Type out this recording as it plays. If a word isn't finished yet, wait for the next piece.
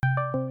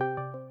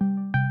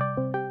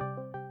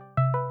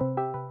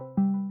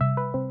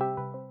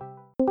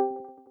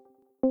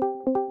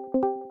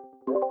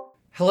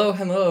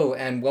Hello,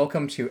 and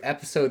welcome to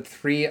episode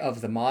 3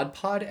 of the Mod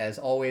Pod. As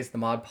always, the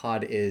Mod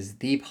Pod is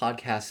the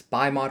podcast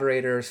by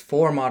moderators,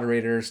 for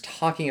moderators,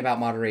 talking about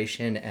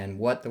moderation and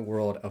what the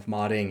world of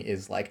modding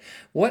is like.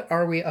 What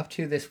are we up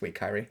to this week,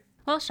 Kyrie?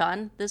 Well,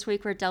 Sean, this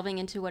week we're delving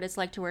into what it's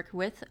like to work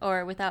with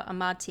or without a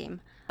mod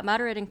team.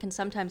 Moderating can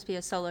sometimes be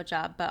a solo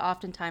job, but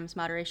oftentimes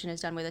moderation is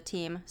done with a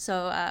team.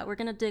 So we're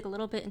going to dig a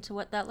little bit into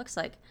what that looks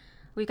like.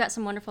 We've got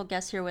some wonderful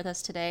guests here with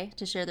us today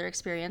to share their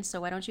experience,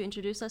 so why don't you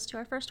introduce us to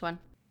our first one?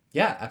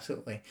 Yeah,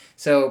 absolutely.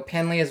 So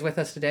Panley is with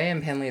us today,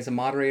 and Panley is a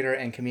moderator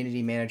and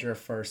community manager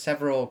for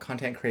several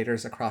content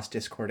creators across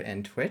Discord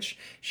and Twitch.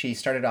 She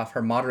started off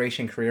her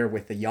moderation career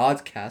with the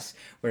Yodscast,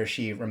 where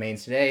she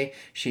remains today.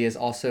 She is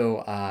also,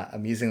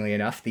 amusingly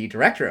enough, the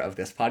director of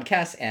this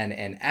podcast and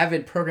an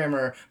avid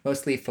programmer,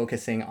 mostly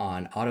focusing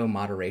on auto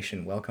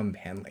moderation. Welcome,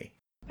 Panley.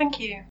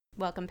 Thank you.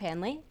 Welcome,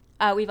 Panley.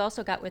 We've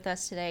also got with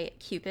us today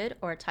Cupid,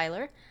 or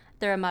Tyler.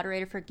 They're a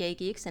moderator for Gay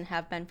Geeks and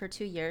have been for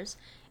 2 years.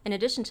 In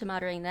addition to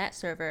moderating that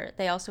server,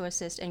 they also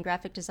assist in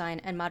graphic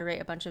design and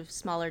moderate a bunch of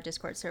smaller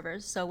Discord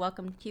servers. So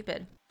welcome,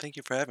 Cupid. Thank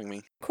you for having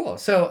me. Cool.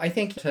 So I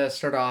think to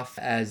start off,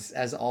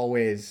 as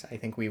always, I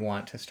think we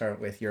want to start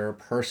with your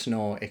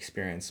personal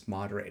experience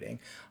moderating.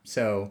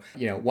 So,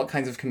 what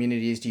kinds of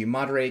communities do you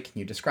moderate? Can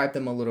you describe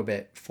them a little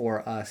bit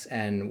for us?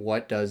 And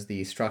what does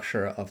the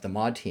structure of the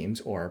mod teams,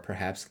 or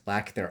perhaps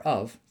lack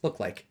thereof, look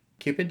like?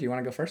 Cupid, do you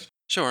want to go first?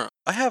 Sure.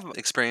 I have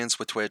experience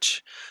with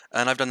Twitch,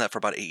 and I've done that for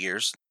about 8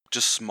 years.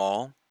 Just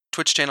small.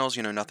 Twitch channels,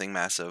 nothing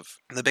massive.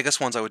 The biggest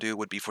ones I would do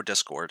would be for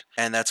Discord,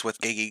 and that's with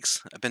Gay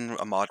Geeks. I've been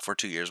a mod for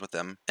 2 years with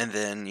them. And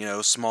then,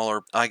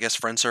 smaller,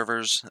 friend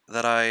servers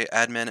that I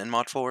admin and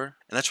mod for.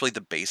 And that's really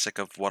the basic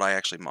of what I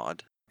actually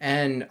mod.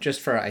 And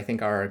just for, I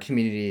think, our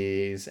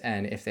communities,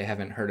 and if they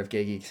haven't heard of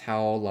Gay Geeks,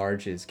 how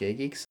large is Gay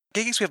Geeks?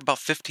 Gay Geeks, we have about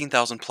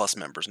 15,000 plus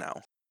members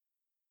now.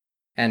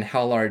 And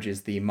how large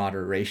is the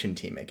moderation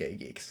team at Gay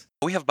Geeks?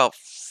 We have about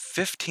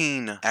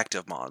 15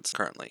 active mods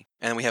currently,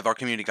 and we have our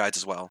community guides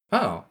as well.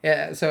 Oh,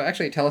 yeah. So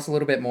actually, tell us a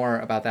little bit more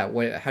about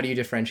that. How do you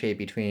differentiate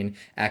between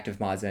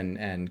active mods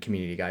and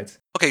community guides?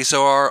 Okay,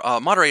 so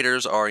our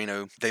moderators are,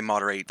 they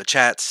moderate the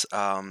chats.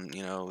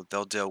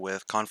 They'll deal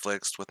with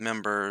conflicts with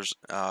members,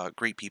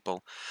 greet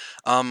people.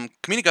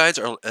 Community guides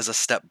are as a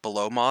step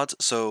below mods,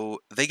 so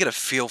they get a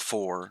feel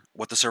for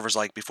what the server's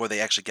like before they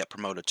actually get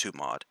promoted to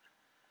mod.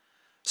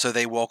 So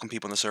they welcome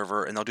people in the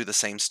server, and they'll do the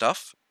same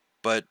stuff,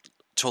 but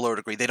to a lower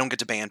degree. They don't get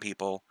to ban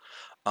people.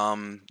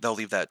 They'll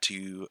leave that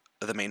to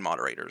the main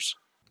moderators.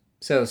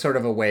 So sort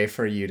of a way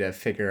for you to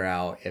figure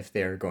out if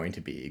they're going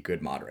to be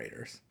good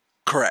moderators.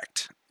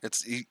 Correct.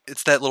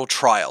 It's that little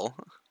trial.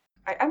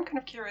 I am kind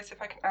of curious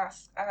if I can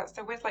ask,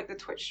 so with the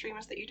Twitch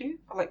streamers that you do,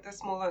 or the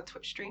smaller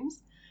Twitch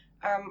streams,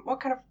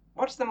 what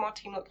does the mod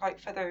team look like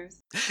for those?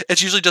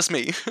 It's usually just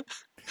me.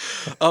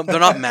 They're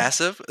not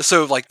massive,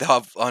 so they'll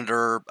have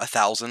under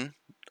 1,000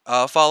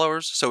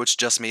 followers, so it's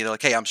just me. They're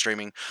like, hey, I'm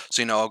streaming,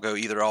 so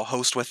I'll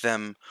host with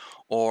them,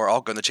 or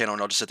I'll go in the channel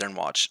and I'll just sit there and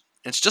watch.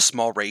 It's just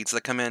small raids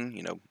that come in,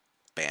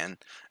 ban,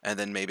 and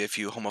then maybe a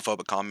few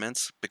homophobic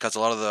comments, because a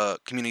lot of the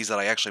communities that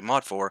I actually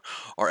mod for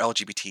are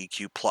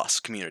LGBTQ plus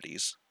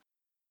communities.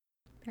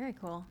 Very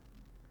cool.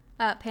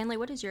 Panley,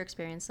 what does your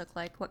experience look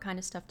like? What kind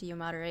of stuff do you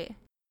moderate?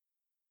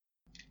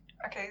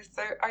 Okay,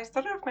 so I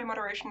started off my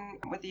moderation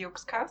with the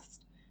Yogscast.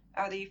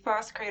 The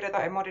first creator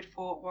that I modded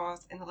for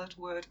was In the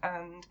Littlewood,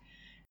 and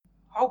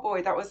oh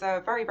boy, that was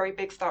a very, very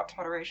big start to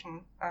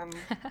moderation.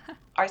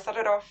 I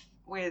started off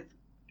with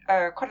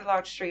quite a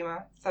large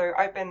streamer, so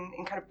I've been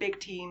in kind of big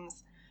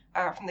teams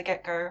from the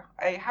get-go.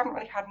 I haven't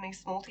really had any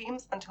small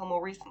teams until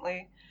more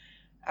recently.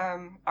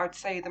 I'd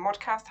say the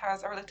Modcast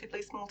has a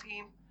relatively small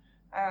team,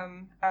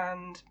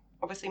 and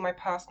obviously my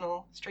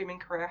personal streaming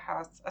career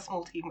has a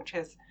small team, which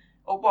is,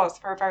 or was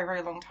for a very,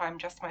 very long time,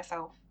 just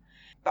myself.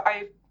 But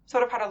I've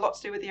sort of had a lot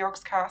to do with the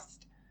Yogscast,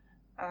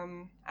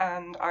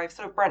 and I've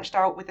sort of branched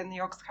out within the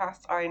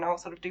Yogscast. I now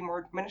sort of do more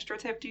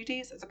administrative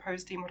duties as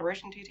opposed to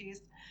moderation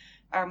duties,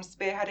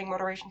 spearheading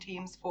moderation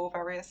teams for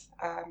various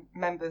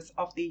members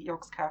of the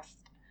Yogscast.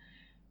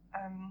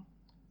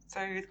 So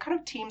the kind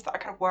of teams that I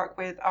kind of work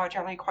with are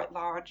generally quite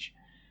large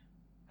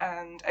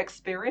and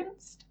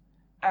experienced,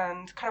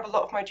 and kind of a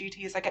lot of my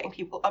duties are getting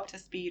people up to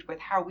speed with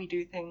how we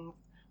do things,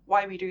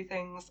 why we do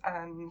things,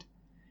 and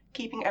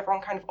keeping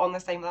everyone kind of on the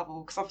same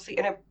level. Because obviously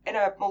in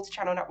a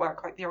multi-channel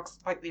network like the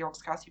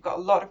Yogscast, you've got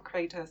a lot of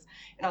creators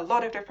in a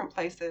lot of different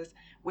places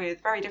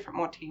with very different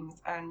mod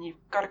teams, and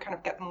you've got to kind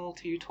of get them all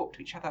to talk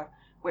to each other,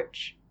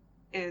 which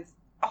is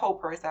a whole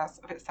process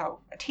of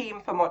itself. A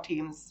team for mod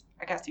teams,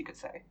 I guess you could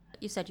say.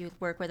 You said you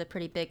work with a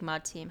pretty big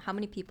mod team. How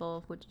many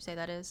people would you say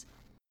that is?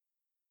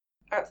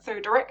 So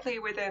directly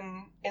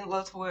within In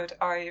Littlewood,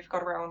 I've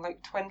got around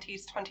 20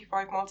 to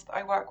 25 mods that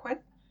I work with.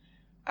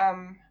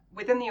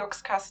 Within the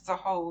Yogscast as a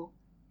whole,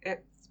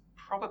 it's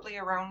probably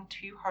around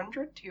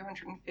 200,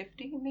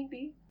 250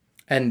 maybe.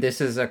 And this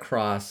is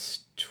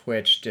across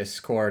Twitch,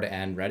 Discord,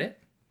 and Reddit?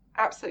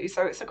 Absolutely.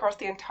 So it's across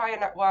the entire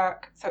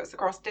network. So it's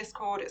across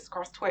Discord, it's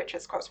across Twitch,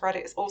 it's across Reddit.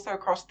 It's also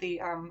across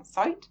the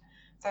site.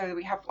 So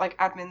we have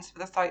admins for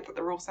the site that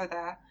they're also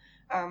there.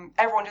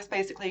 everyone just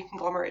basically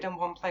conglomerated in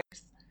one place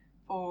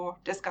for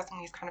discussing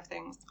these kind of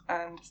things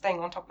and staying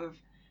on top of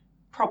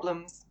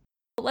problems.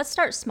 Let's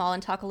start small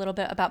and talk a little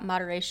bit about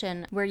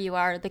moderation, where you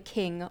are the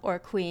king or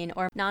queen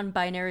or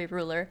non-binary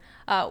ruler.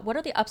 What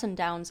are the ups and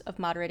downs of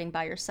moderating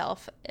by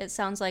yourself? It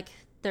sounds like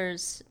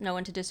there's no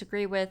one to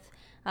disagree with.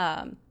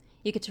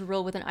 You get to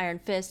rule with an iron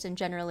fist, and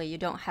generally you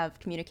don't have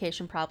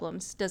communication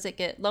problems. Does it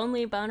get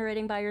lonely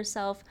moderating by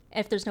yourself?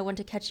 If there's no one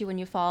to catch you when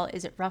you fall,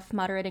 is it rough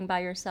moderating by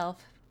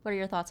yourself? What are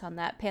your thoughts on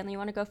that? Panley, you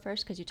want to go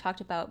first? Because you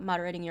talked about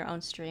moderating your own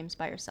streams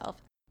by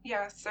yourself.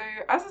 Yeah, so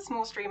as a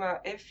small streamer,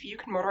 if you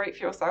can moderate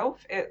for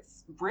yourself,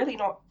 it's really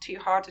not too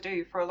hard to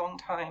do for a long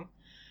time.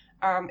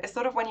 It's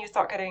sort of when you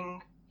start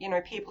getting,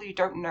 people you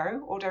don't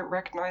know or don't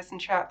recognize in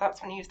chat,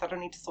 that's when you sort of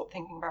need to start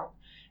thinking about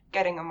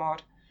getting a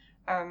mod.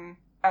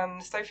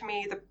 And so for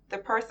me, the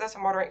process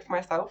of moderating for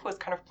myself was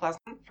kind of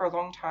pleasant for a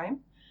long time.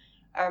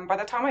 By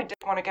the time I did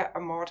want to get a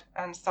mod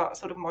and start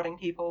sort of modding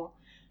people,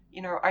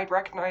 I'd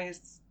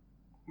recognize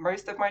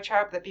most of my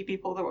chat. There'd be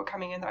people that were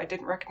coming in that I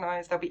didn't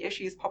recognize. There'll be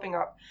issues popping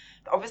up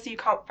that obviously you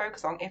can't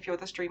focus on if you're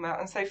the streamer.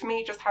 And so for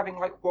me, just having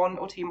like 1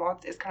 or 2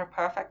 mods is kind of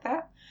perfect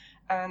there.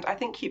 And I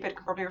think Cupid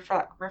can probably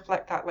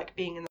reflect that, like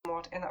being in the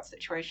mod in that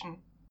situation.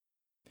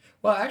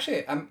 Well,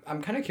 actually,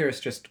 I'm kind of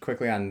curious just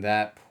quickly on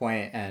that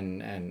point,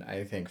 and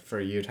I think for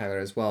you, Tyler,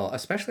 as well,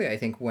 especially I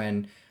think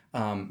when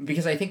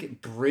because I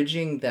think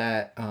bridging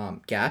that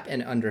gap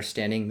and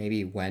understanding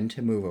maybe when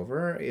to move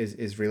over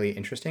is really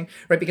interesting,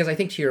 right? Because I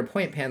think to your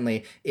point,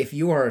 Panley, if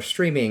you are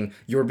streaming,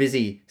 you're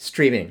busy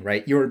streaming,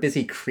 right? You're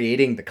busy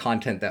creating the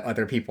content that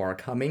other people are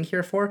coming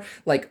here for.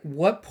 Like,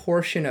 what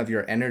portion of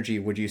your energy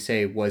would you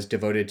say was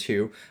devoted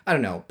to, I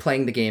don't know,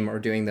 playing the game or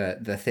doing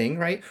the thing,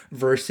 right?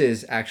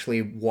 Versus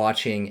actually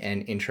watching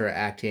and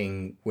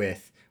interacting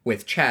with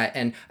chat,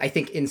 and I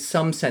think in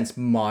some sense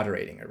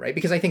moderating it, right?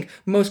 Because I think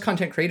most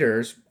content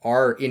creators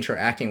are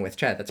interacting with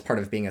chat. That's part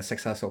of being a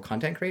successful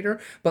content creator.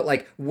 But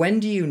like, when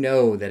do you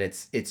know that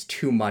it's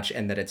too much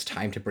and that it's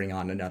time to bring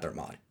on another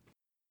mod?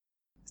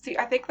 See,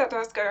 I think that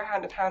does go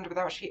hand in hand with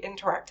actually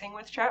interacting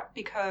with chat,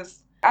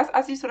 because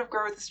as you sort of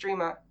grow as a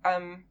streamer,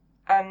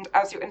 and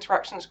as your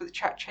interactions with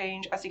chat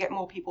change, as you get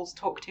more people to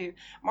talk to,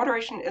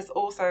 moderation is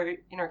also,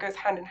 goes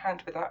hand in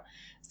hand with that.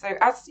 So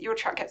as your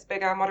chat gets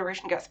bigger,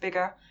 moderation gets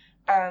bigger.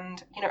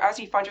 And, as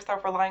you find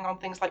yourself relying on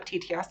things like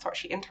TTS to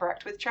actually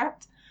interact with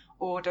chat,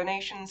 or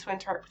donations to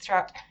interact with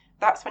chat,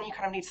 that's when you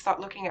kind of need to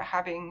start looking at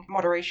having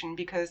moderation,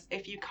 because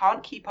if you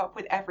can't keep up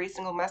with every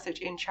single message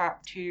in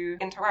chat to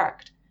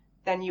interact,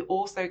 then you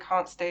also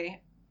can't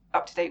stay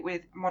up to date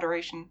with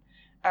moderation.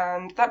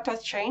 And that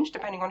does change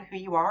depending on who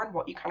you are and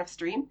what you kind of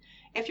stream.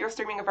 If you're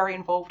streaming a very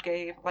involved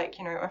game, like,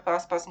 a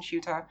first-person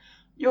shooter,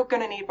 you're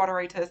going to need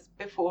moderators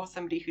before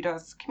somebody who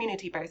does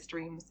community-based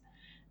streams.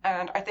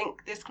 And I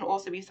think this can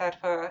also be said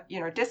for,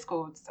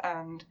 Discords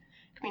and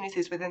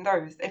communities within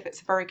those. If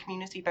it's a very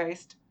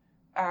community-based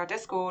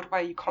Discord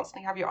where you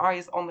constantly have your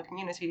eyes on the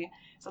community,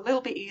 it's a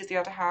little bit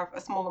easier to have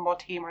a smaller mod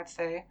team, I'd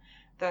say,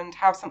 than to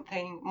have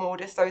something more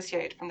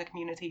dissociated from the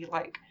community,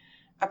 like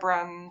a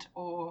brand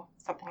or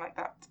something like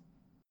that.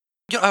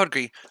 Yeah, I would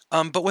agree.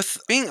 But with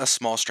being a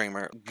small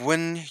streamer,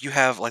 when you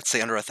have, let's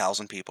say, under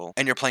 1,000 people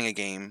and you're playing a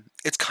game,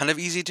 it's kind of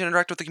easy to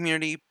interact with the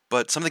community.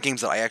 But some of the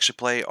games that I actually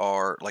play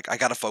are like I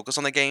gotta focus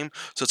on the game,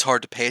 so it's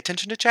hard to pay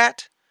attention to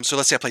chat. So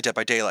let's say I play Dead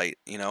by Daylight,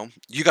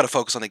 you gotta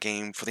focus on the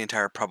game for the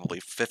entire probably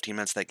 15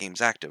 minutes that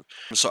game's active.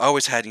 So I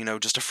always had,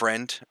 just a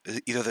friend,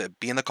 either that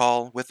be in the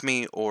call with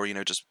me or,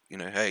 just,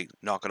 hey,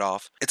 knock it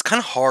off. It's kind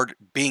of hard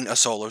being a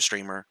solo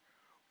streamer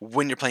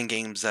when you're playing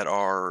games that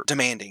are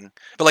demanding.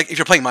 But like if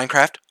you're playing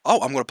Minecraft, I'm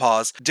going to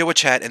pause, deal with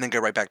chat, and then go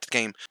right back to the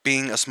game.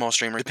 Being a small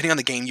streamer, depending on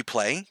the game you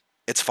play,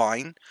 it's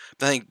fine.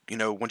 But I think,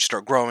 once you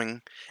start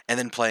growing and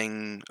then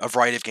playing a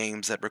variety of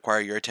games that require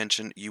your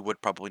attention, you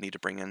would probably need to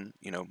bring in,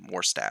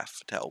 more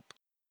staff to help.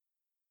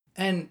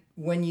 And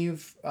when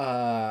you've,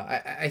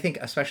 I think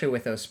especially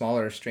with those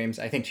smaller streams,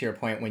 I think to your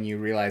point, when you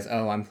realize,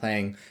 oh, I'm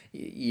playing,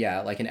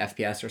 like an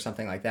FPS or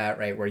something like that,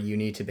 right, where you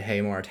need to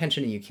pay more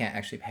attention and you can't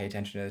actually pay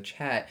attention to the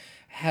chat,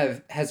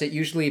 has it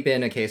usually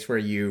been a case where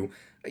you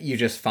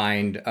just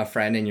find a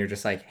friend and you're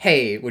just like,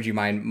 hey, would you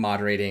mind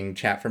moderating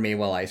chat for me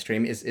while I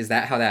stream? Is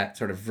that how that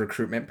sort of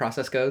recruitment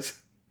process goes?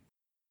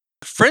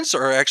 Friends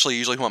are actually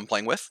usually who I'm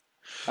playing with.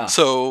 Ah.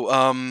 So,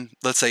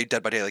 let's say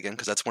Dead by Daylight again,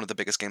 because that's one of the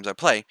biggest games I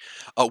play.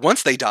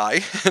 Once they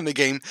die in the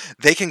game,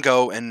 they can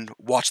go and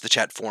watch the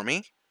chat for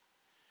me.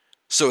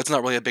 So it's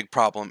not really a big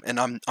problem. And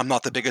I'm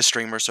not the biggest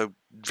streamer, so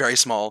very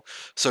small.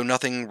 So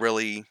nothing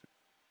really,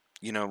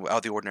 out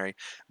of the ordinary.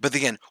 But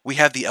again, we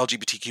have the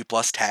LGBTQ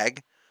plus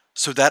tag,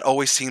 so that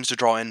always seems to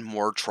draw in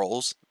more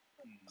trolls.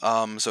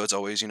 So it's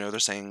always, they're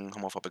saying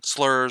homophobic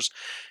slurs.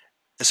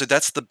 And so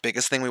that's the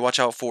biggest thing we watch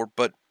out for.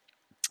 But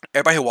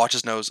everybody who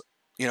watches knows,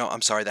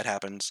 I'm sorry that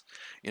happens,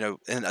 and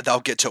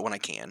I'll get to it when I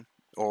can,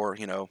 or,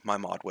 my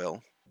mod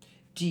will.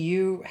 Do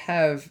you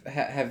have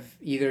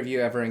either of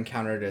you ever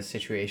encountered a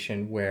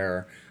situation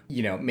where,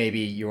 maybe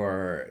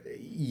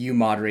you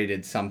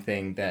moderated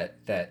something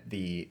that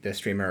the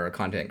streamer or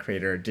content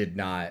creator did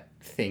not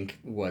think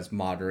was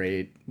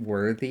moderate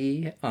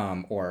worthy,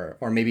 or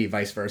maybe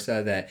vice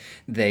versa, that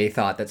they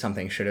thought that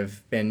something should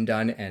have been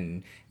done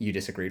and you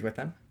disagreed with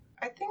them?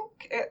 I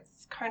think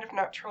it's kind of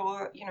natural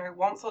that,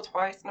 once or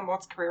twice in a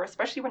mod's career,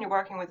 especially when you're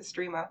working with a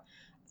streamer,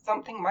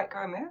 something might go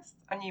amiss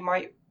and you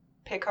might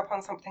pick up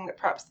on something that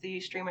perhaps the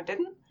streamer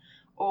didn't.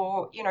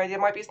 Or, there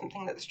might be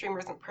something that the streamer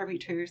isn't privy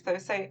to. So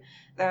say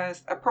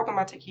there's a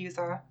problematic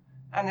user,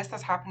 and this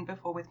has happened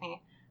before with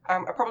me,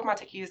 a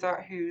problematic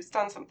user who's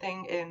done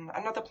something in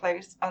another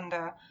place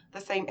under the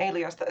same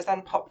alias that has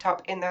then popped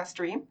up in their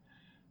stream,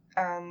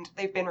 and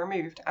they've been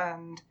removed,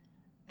 and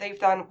they've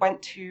then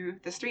went to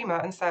the streamer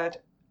and said,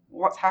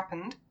 what's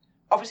happened?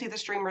 Obviously, the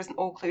streamer isn't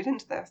all clued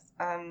into this.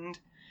 And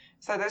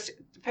so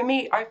for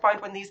me, I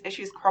find when these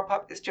issues crop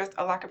up, it's just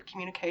a lack of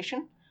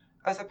communication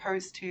as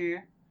opposed to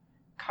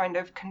kind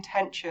of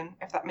contention,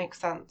 if that makes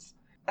sense.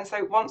 And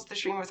so once the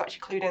streamer was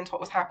actually clued into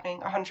what was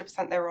happening,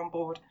 100% they were on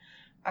board.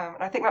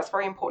 And I think that's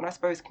very important, I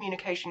suppose.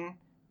 Communication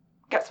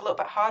gets a little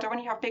bit harder when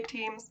you have big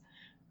teams.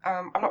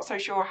 I'm not so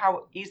sure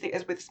how easy it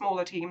is with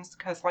smaller teams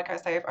because, like I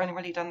say, I've only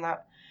really done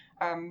that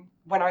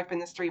when I've been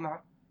the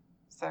streamer.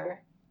 So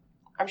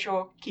I'm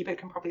sure Cupid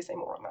can probably say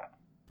more on that.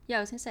 Yeah, I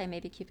was going to say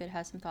maybe Cupid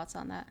has some thoughts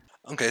on that.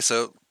 Okay,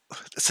 so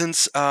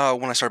since when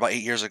I started about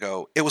 8 years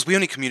ago, we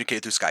only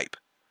communicated through Skype.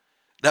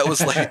 That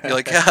was like, you're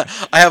like, yeah,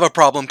 I have a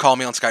problem, call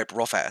me on Skype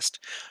real fast.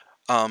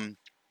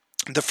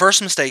 The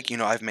first mistake,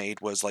 I've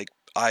made was like,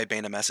 I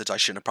banned a message I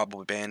shouldn't have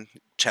probably banned.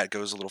 Chat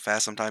goes a little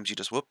fast sometimes, you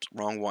just, whoops,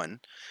 wrong one.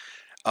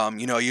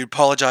 You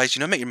apologize,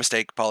 make your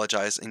mistake,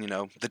 apologize, and,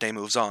 the day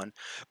moves on.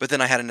 But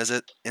then I had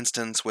an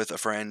instance with a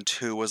friend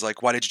who was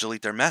like, why did you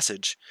delete their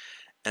message?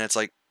 And it's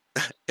like,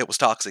 it was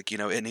toxic, it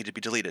needed to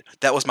be deleted.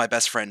 That was my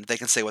best friend. They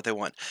can say what they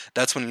want.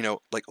 That's when,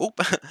 like, oh,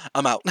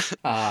 I'm out.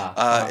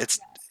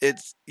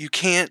 It's, you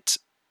can't,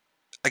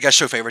 I guess,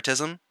 show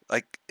favoritism,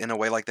 like, in a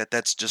way like that.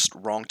 That's just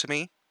wrong to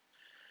me.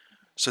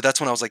 So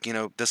that's when I was like,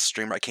 this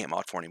streamer I can't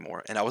mod for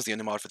anymore. And I was the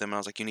only mod for them. And I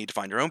was like, you need to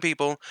find your own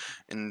people.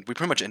 And we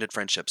pretty much ended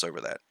friendships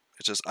over that.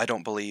 It's just, I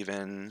don't believe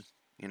in,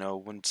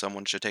 when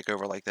someone should take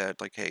over like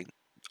that. Like, hey,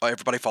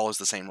 everybody follows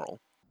the same rule.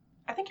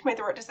 I think you made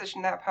the right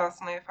decision there,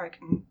 personally, if I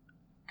can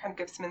kind of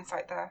give some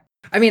insight there.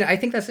 I mean, I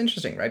think that's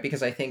interesting, right?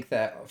 Because I think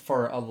that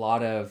for a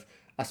lot of,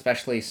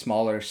 especially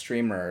smaller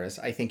streamers,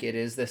 I think it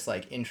is this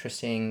like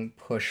interesting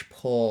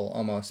push-pull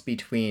almost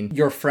between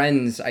your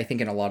friends. I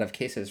think in a lot of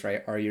cases,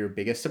 right, are your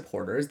biggest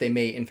supporters. They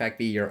may in fact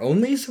be your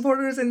only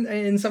supporters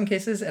in some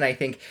cases. And I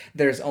think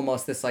there's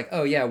almost this like,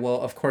 oh yeah,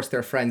 well, of course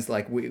they're friends.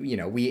 Like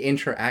we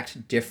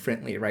interact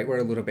differently, right? We're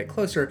a little bit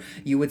closer.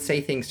 You would say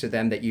things to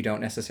them that you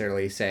don't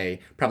necessarily say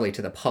probably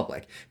to the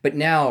public. But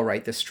now,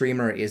 right, the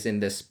streamer is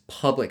in this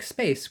public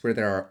space where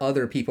there are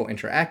other people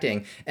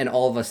interacting, and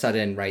all of a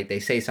sudden, right, they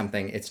say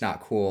something, it's not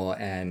cool,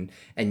 and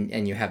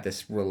you have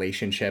this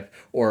relationship,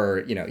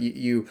 or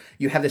you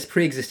have this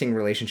pre-existing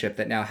relationship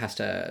that now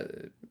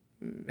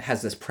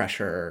has this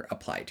pressure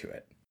applied to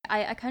it.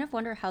 I kind of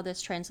wonder how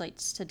this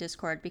translates to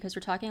Discord, because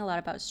we're talking a lot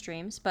about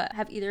streams, but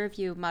have either of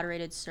you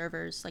moderated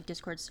servers, like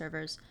Discord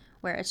servers,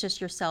 where it's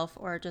just yourself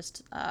or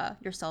just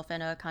yourself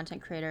and a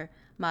content creator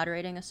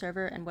moderating a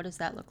server, and what does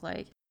that look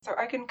like? So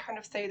I can kind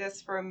of say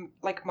this from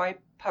like my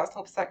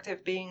personal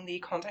perspective, being the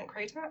content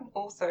creator and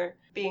also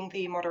being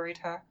the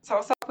moderator. So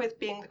I'll start with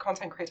being the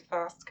content creator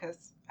first,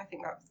 because I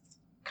think that's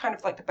kind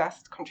of like the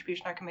best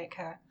contribution I can make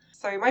here.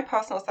 So my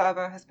personal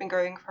server has been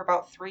going for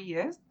about 3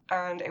 years,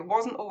 and it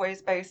wasn't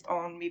always based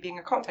on me being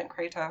a content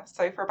creator.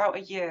 So for about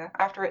a year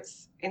after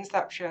its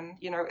inception,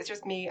 it's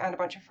just me and a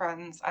bunch of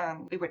friends,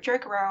 and we would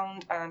joke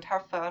around and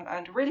have fun,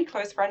 and really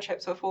close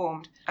friendships were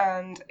formed.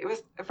 And it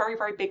was a very,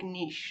 very big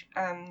niche.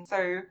 And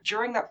so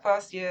during that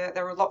first year,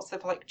 there were lots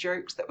of like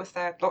jokes that were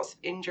said, lots of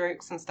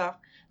in-jokes and stuff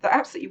that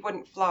absolutely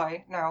wouldn't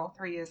fly now,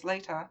 3 years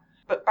later.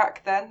 But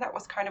back then, that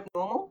was kind of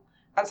normal.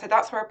 And so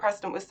that's where a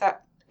precedent was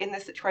set in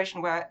this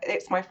situation where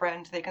it's my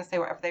friend, they can say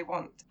whatever they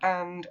want.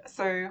 And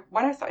so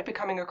when I started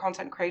becoming a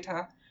content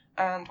creator,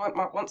 and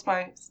once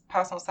my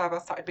personal server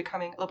started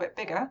becoming a little bit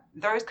bigger,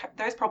 those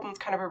problems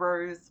kind of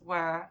arose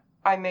where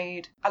I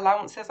made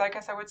allowances, I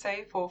guess I would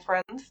say, for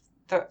friends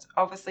that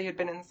obviously had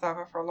been in the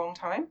server for a long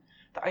time,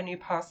 that I knew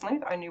personally,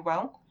 that I knew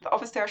well, that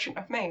obviously I shouldn't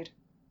have made,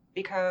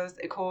 because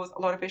it caused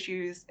a lot of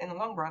issues in the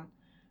long run.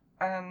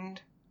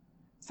 And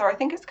so I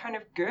think it's kind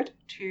of good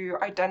to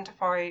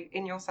identify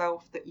in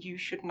yourself that you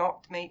should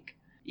not make,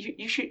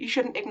 you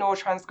shouldn't ignore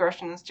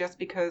transgressions just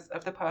because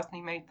of the person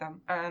who made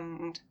them.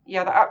 And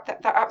yeah,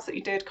 that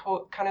absolutely did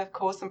kind of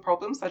cause some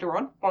problems later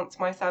on once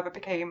my server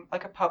became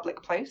like a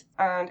public place.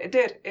 And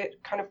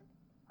it kind of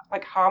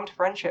like harmed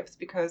friendships,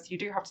 because you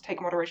do have to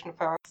take moderation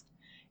first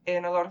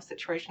in a lot of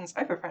situations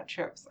over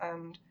friendships.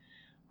 And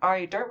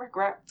I don't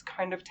regret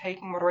kind of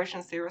taking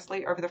moderation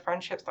seriously over the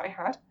friendships that I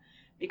had,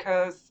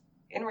 because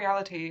in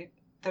reality,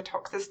 the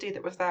toxicity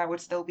that was there would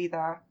still be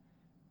there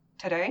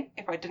today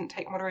if I didn't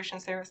take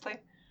moderation seriously.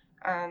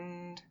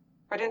 And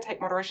if I didn't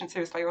take moderation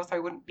seriously, also I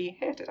wouldn't be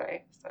here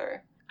today. So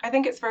I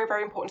think it's very,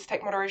 very important to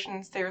take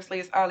moderation seriously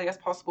as early as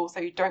possible, so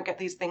you don't get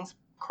these things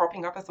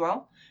cropping up as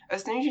well.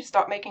 As soon as you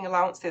start making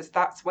allowances,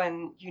 that's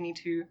when you need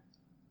to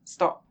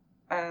stop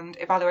and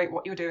evaluate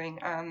what you're doing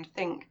and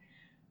think,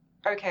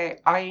 okay,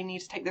 I need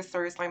to take this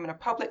seriously. I'm in a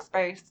public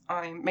space.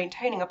 I'm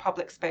maintaining a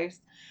public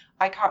space.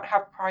 I can't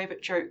have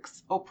private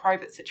jokes or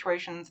private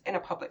situations in a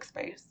public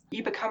space.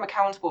 You become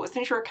accountable. As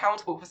soon as you're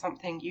accountable for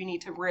something, you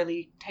need to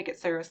really take it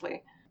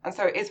seriously. And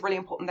so it is really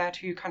important there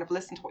to kind of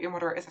listen to what your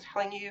moderators are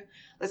telling you,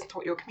 listen to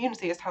what your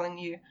community is telling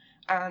you,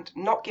 and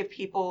not give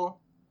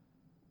people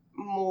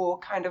more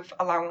kind of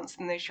allowance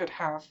than they should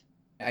have.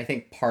 I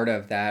think part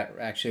of that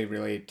actually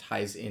really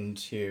ties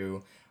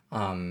into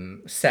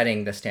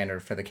setting the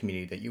standard for the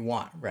community that you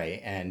want,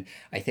 right? And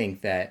I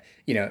think that,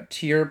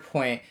 to your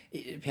point,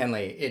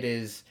 Penley, it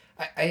is.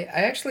 I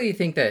actually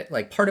think that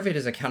like part of it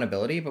is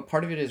accountability, but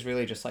part of it is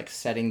really just like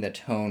setting the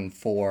tone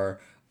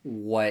for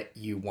what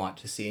you want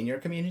to see in your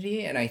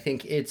community. And I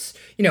think it's,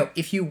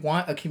 if you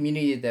want a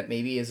community that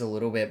maybe is a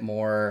little bit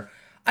more,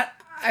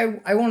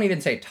 I won't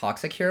even say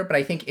toxic here, but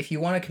I think if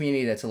you want a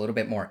community that's a little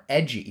bit more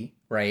edgy,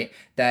 right,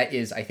 that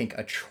is, I think,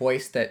 a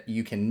choice that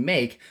you can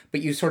make,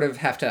 but you sort of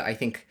have to, I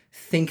think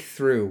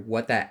through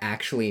what that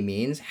actually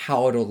means,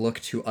 how it'll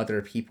look to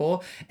other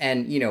people,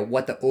 and,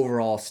 what the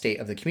overall state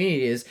of the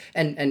community is.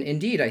 And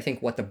indeed, I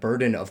think what the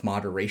burden of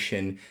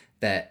moderation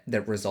that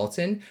results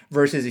in,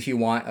 versus if you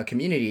want a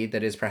community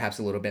that is perhaps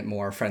a little bit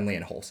more friendly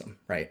and wholesome,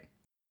 right?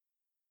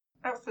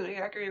 Absolutely,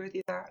 I agree with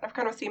you there. I've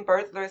kind of seen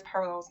both of those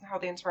parallels and how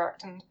they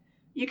interact, and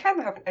you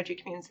can have an edgy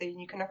community and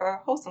you can have a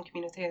wholesome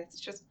community. It's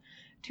just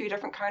two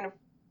different kind of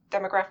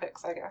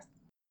demographics, I guess.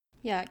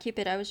 Yeah,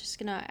 Cupid, I was just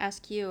gonna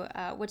ask you,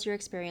 what's your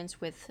experience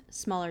with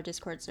smaller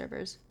Discord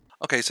servers?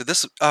 Okay, so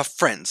this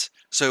friends.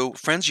 So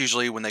friends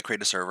usually when they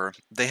create a server,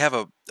 they have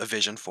a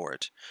vision for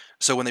it.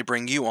 So when they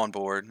bring you on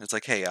board, it's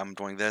like, hey, I'm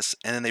doing this,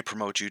 and then they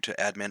promote you to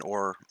admin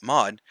or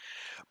mod.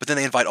 But then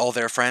they invite all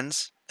their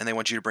friends, and they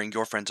want you to bring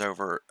your friends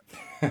over.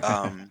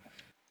 Um,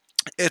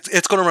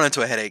 it's going to run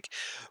into a headache.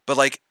 But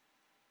like,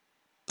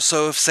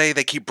 so if say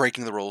they keep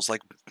breaking the rules, like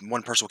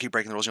one person will keep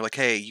breaking the rules, you're like,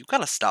 hey, you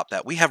gotta stop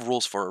that. We have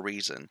rules for a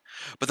reason.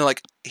 But they're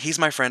like, he's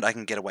my friend, I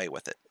can get away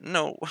with it.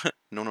 No,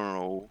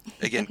 no.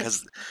 Again,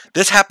 because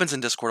this happens in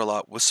Discord a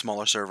lot with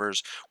smaller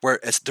servers where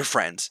they're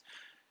friends,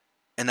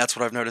 and that's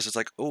what I've noticed. It's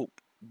like, oh,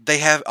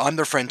 I'm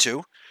their friend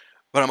too,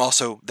 but I'm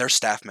also their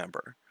staff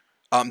member.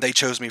 They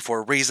chose me for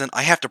a reason.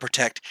 I have to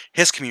protect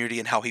his community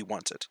and how he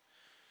wants it.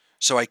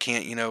 So I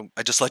can't,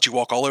 I just let you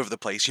walk all over the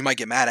place. You might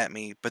get mad at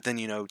me, but then,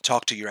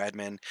 talk to your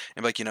admin and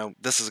be like,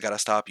 this has got to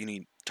stop. You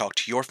need to talk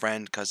to your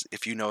friend because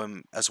if you know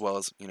him as well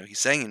as, he's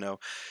saying,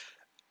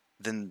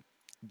 then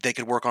they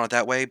could work on it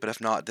that way. But if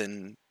not,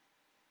 then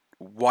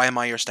why am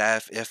I your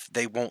staff if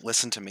they won't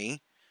listen to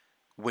me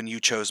when you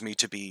chose me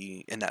to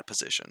be in that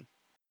position?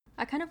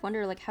 I kind of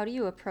wonder, like, how do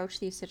you approach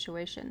these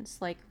situations,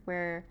 like,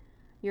 where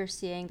you're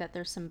seeing that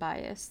there's some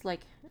bias?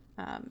 Like,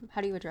 how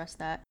do you address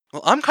that?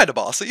 Well, I'm kind of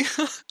bossy.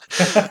 No,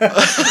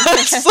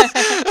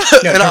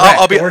 And direct.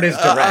 I'll be, The word is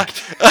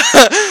direct.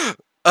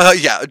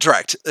 yeah,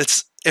 direct.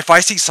 It's if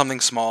I see something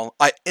small,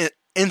 I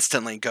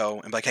instantly go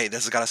and be like, "Hey,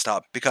 this has got to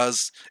stop,"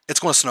 because it's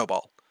going to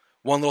snowball.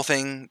 One little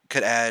thing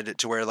could add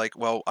to where, like,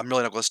 well, I'm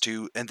really not going to listen to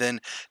you, and then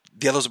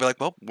the others will be like,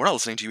 "Well, we're not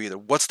listening to you either.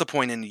 What's the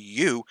point in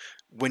you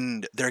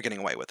when they're getting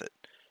away with it?"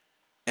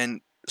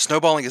 And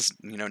snowballing is,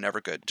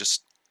 never good.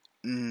 Just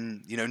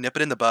nip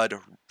it in the bud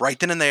right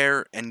then and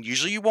there, and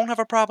usually you won't have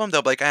a problem.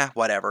 They'll be like,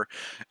 whatever,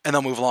 and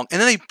they'll move along,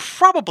 and then they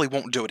probably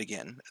won't do it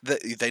again.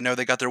 They know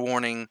they got their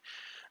warning,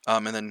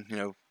 and then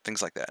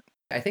things like that.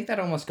 I think that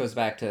almost goes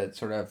back to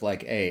sort of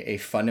like a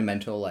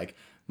fundamental like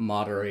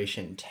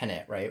moderation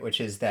tenet, right? Which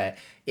is that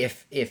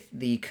if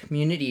the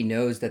community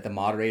knows that the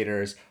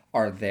moderators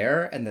are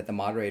there and that the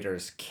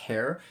moderators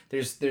care,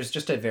 there's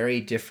just a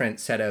very different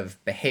set of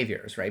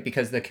behaviors, right?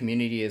 Because the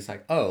community is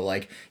like, oh,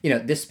 like,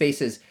 this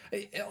space is,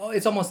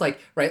 it's almost like,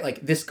 right, like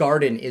this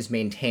garden is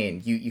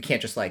maintained. You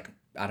can't just like,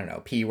 I don't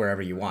know, pee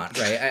wherever you want,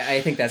 right?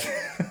 I think that's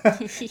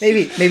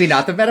maybe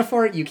not the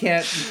metaphor. You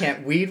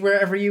can't weed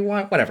wherever you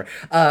want, whatever.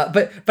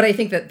 But I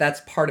think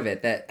that's part of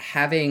it. That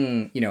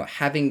having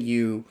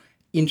you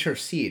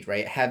intercede,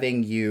 right?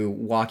 Having you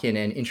walk in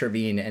and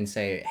intervene and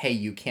say, hey,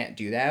 you can't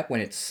do that when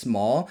it's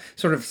small,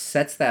 sort of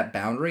sets that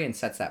boundary and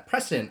sets that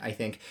precedent, I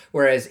think.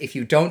 Whereas if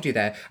you don't do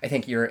that, I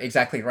think you're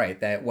exactly right,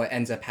 that what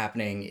ends up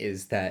happening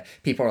is that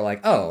people are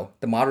like, oh,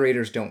 the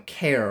moderators don't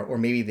care, or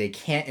maybe they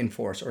can't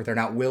enforce, or they're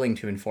not willing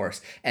to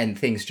enforce, and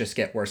things just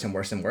get worse and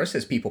worse and worse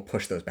as people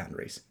push those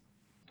boundaries.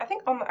 I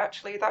think on that,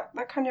 actually, that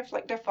kind of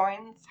like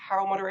defines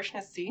how moderation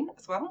is seen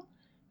as well.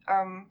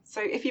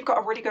 So if you've got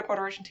a really good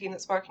moderation team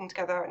that's working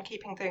together and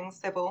keeping things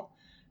civil,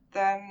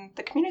 then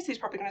the community is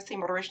probably going to see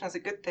moderation as a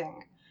good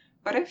thing.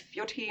 But if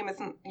your team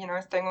isn't,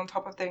 staying on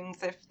top of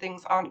things, if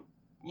things aren't,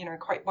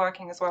 quite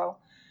working as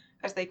well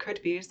as they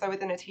could be, so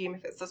within a team,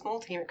 if it's a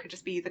small team, it could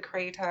just be the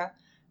creator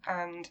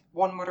and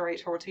one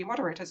moderator or two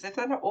moderators. If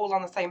they're not all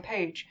on the same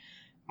page,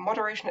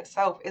 moderation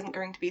itself isn't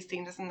going to be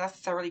seen as a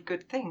necessarily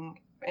good thing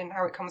in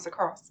how it comes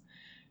across.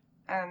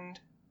 And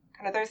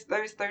kind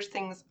of those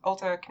things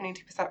alter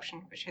community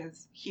perception, which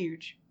is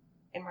huge,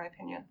 in my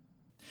opinion.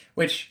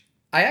 Which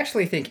I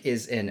actually think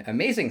is an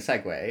amazing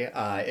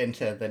segue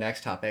into the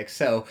next topic.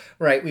 So,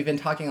 right, we've been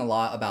talking a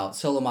lot about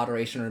solo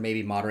moderation or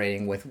maybe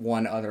moderating with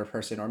one other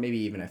person or maybe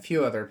even a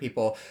few other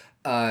people.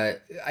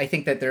 I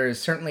think that there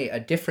is certainly a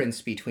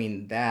difference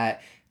between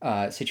that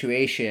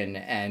situation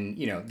and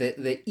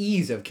the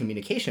ease of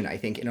communication. I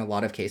think in a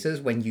lot of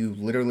cases when you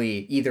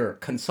literally either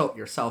consult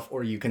yourself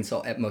or you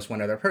consult at most one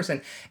other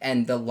person,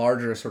 and the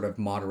larger sort of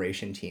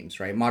moderation teams,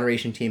 right?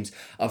 Moderation teams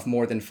of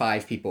more than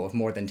 5 people, of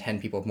more than 10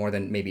 people, of more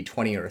than maybe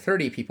 20 or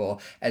 30 people,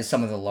 as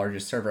some of the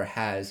largest server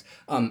has.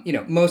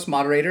 Most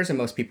moderators and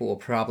most people will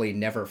probably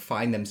never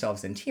find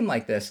themselves in a team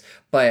like this,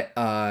 but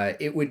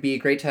it would be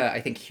great to,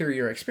 I think, hear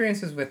your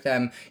experiences with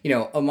them,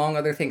 among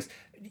other things.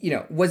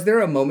 Was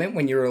there a moment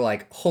when you were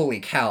like,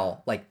 holy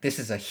cow, like this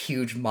is a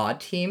huge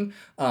mod team?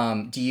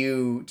 Do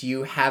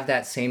you have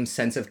that same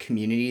sense of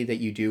community that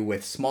you do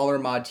with smaller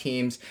mod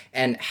teams?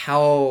 And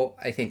Panley,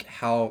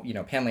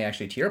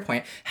 actually, to your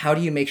point, how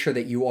do you make sure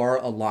that you are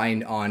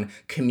aligned on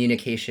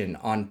communication,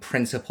 on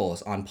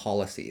principles, on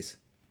policies?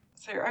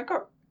 So I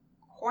got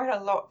quite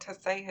a lot to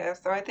say here,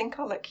 so I think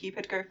I'll let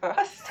Cupid go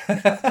first,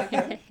 if that's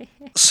okay.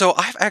 So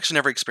I've actually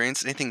never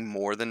experienced anything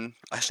more than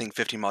I think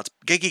 15 mods.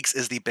 Gay Geeks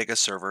is the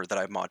biggest server that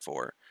I've mod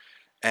for,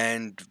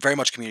 and very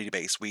much community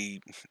based.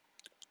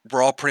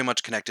 We're all pretty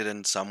much connected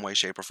in some way,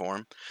 shape, or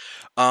form.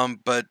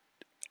 But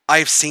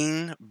I've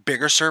seen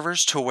bigger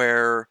servers to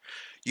where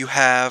you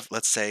have,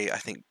 let's say, I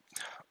think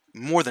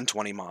more than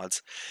 20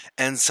 mods,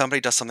 and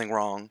somebody does something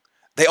wrong.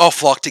 They all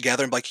flock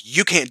together and be like,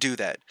 you can't do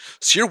that.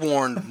 So you're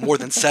warned more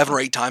than 7 or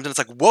 8 times, and it's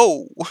like,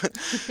 whoa,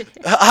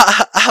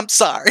 I'm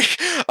sorry.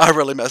 I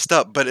really messed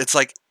up. But it's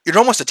like, you're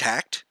almost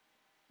attacked,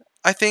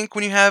 I think,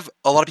 when you have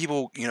a lot of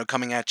people,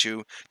 coming at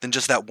you than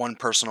just that one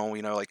personal,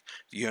 like,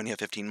 you only have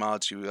 15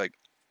 mods, you like,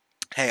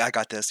 hey, I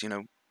got this,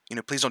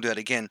 please don't do that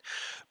again.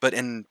 But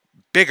in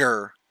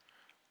bigger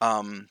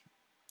um,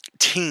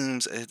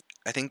 teams,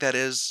 I think that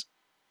is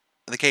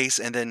the case.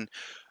 And then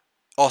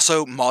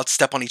also, mods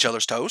step on each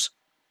other's toes.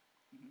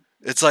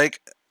 It's like,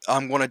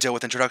 I'm going to deal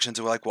with introductions,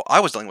 and we're like, well, I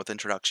was dealing with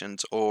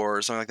introductions,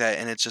 or something like that,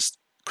 and it just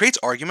creates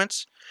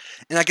arguments.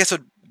 And I guess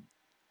it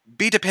would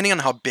be depending on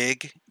how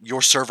big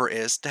your server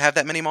is to have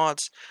that many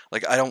mods.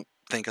 Like, I don't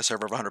think a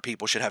server of 100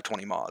 people should have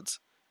 20 mods.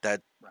 That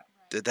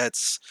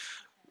that's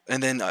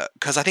And then,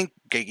 because I think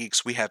Gay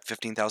Geeks, we have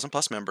 15,000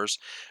 plus members,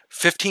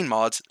 15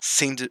 mods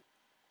seemed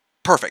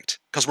perfect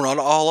because we're not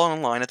all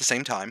online at the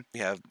same time. We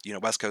have,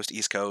 West Coast,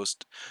 East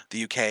Coast,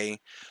 the UK.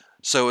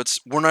 So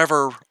we're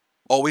never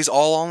always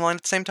all online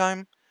at the same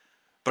time.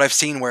 But I've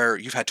seen where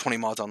you've had 20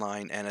 mods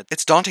online, and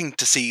it's daunting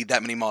to see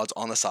that many mods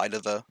on the side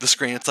of the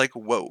screen. It's like,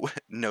 whoa,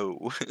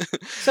 no.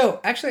 So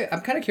actually,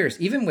 I'm kind of curious.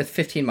 Even with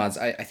 15 mods,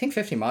 I think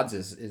 15 mods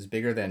is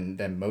bigger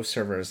than most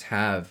servers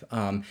have.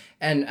 And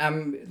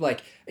I'm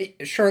like,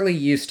 surely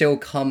you still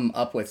come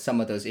up with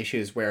some of those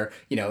issues where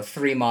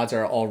 3 mods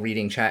are all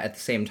reading chat at the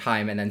same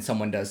time, and then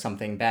someone does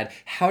something bad.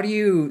 How do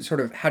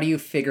you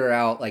figure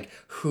out like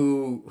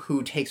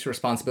who takes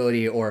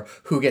responsibility or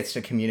who gets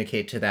to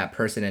communicate to that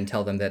person and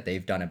tell them that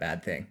they've done a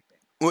bad thing?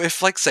 Well,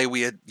 if, like, say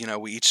we had,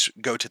 we each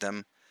go to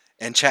them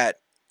and chat,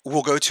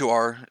 we'll go to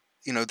our,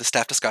 the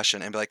staff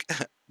discussion and be like,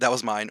 that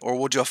was mine, or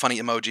we'll do a funny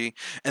emoji,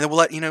 and then we'll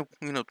let,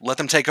 let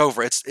them take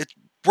over.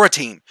 We're a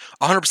team,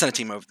 100% a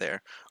team over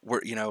there. We're,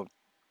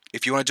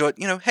 if you want to do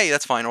it, hey,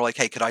 that's fine. Or like,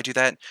 hey, could I do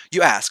that?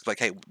 You ask, like,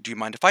 hey, do you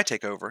mind if I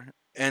take over?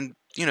 And,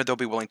 they'll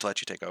be willing to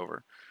let you take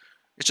over.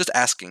 It's just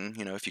asking,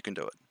 if you can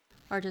do it.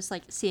 Or just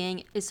like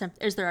seeing, is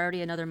there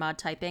already another mod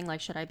typing? Like,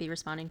 should I be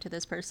responding to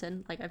this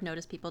person? Like, I've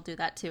noticed people do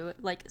that too.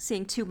 Like,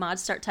 seeing 2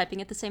 mods start typing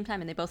at the same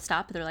time and they both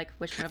stop. They're like,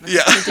 which one of us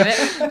is going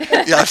to do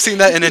it? Yeah, I've seen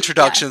that in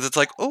introductions. Yeah. It's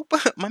like, oh,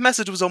 my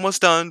message was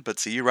almost done, but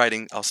see you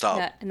writing, I'll stop.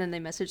 Yeah, and then they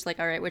message like,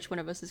 all right, which one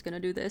of us is going to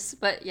do this?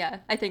 But yeah,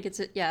 I think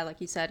like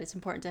you said, it's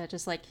important to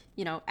just like,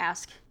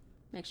 ask,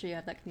 make sure you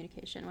have that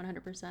communication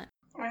 100%.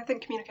 I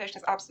think communication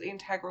is absolutely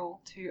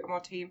integral to a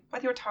mod team.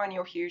 Whether you're tiny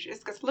or huge,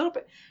 it gets a little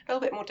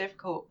bit more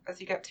difficult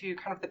as you get to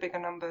kind of the bigger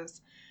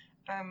numbers.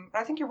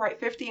 I think you're right,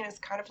 15 is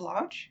kind of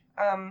large.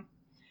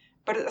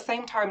 But at the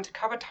same time, to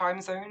cover time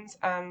zones,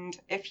 and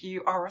if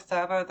you are a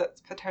server that's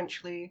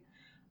potentially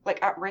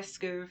like at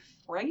risk of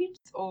raids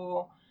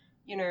or,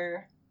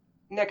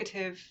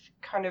 negative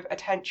kind of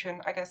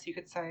attention, I guess you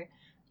could say,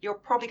 you're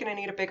probably going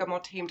to need a bigger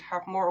mod team to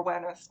have more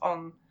awareness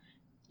on,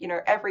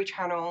 every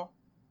channel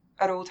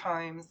at all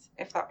times,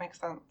 if that makes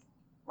sense.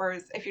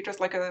 Whereas if you're just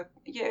like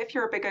if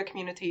you're a bigger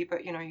community,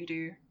 but you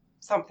do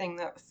something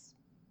that's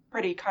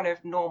pretty kind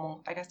of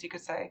normal, I guess you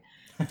could say,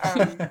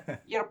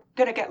 you're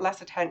gonna get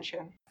less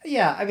attention.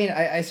 Yeah, I mean,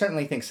 I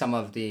certainly think some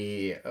of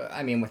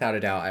without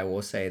a doubt, I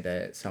will say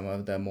that some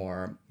of the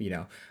more,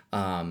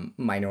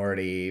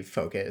 minority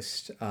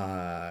focused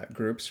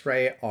groups,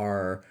 right,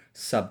 are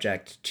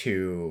subject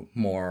to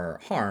more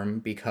harm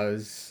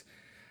because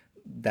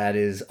that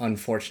is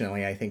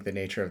unfortunately, I think, the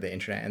nature of the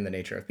internet and the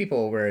nature of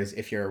people. Whereas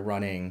if you're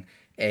running,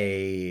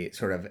 a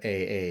sort of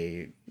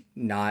a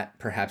not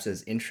perhaps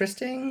as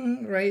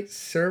interesting, right,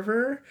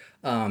 server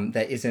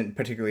that isn't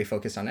particularly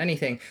focused on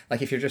anything.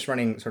 Like if you're just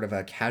running sort of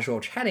a casual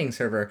chatting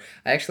server,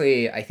 I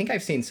think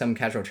I've seen some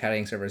casual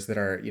chatting servers that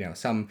are,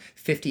 some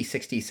 50,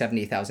 60,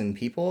 70,000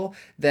 people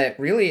that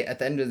really at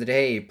the end of the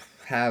day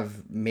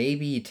have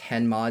maybe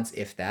 10 mods,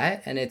 if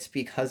that. And it's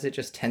because it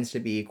just tends to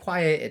be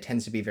quiet. It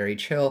tends to be very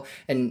chill,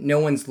 and no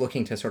one's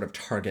looking to sort of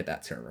target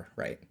that server,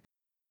 right?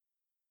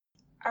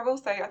 I will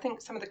say, I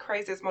think some of the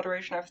craziest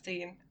moderation I've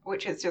seen,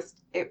 which is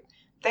just it.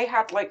 They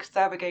had like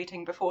server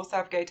gating before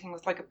server gating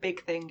was like a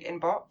big thing in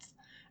bots.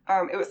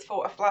 It was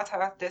for a flat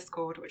Earth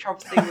Discord, which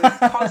obviously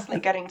was constantly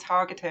getting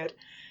targeted.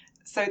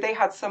 So they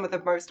had some of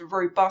the most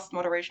robust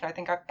moderation I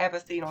think I've ever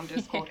seen on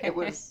Discord. It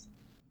was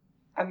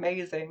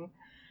amazing.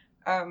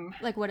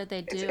 Like, what did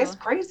they do? It's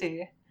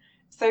crazy.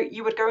 So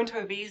you would go into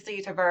a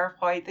VC to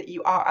verify that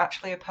you are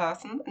actually a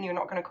person and you're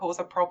not going to cause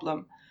a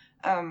problem.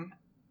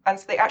 And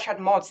so they actually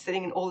had mods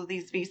sitting in all of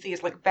these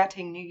VCs, like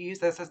vetting new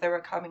users as they were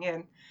coming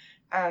in.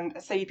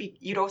 And so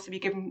you'd also be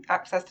given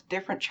access to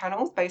different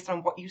channels based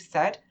on what you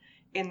said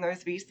in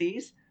those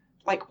VCs,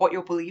 like what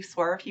your beliefs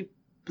were. If you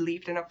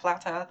believed in a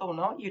flat Earth or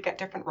not, you'd get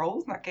different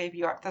roles, and that gave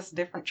you access to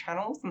different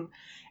channels. And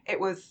it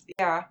was,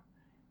 yeah.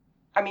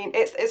 I mean,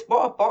 it's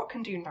what a bot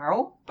can do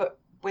now, but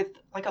with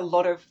like a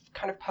lot of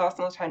kind of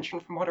personal attention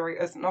from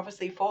moderators. And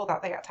obviously for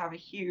that, they had to have a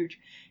huge,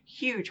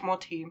 huge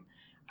mod team.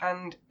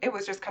 And it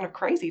was just kind of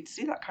crazy to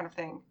see that kind of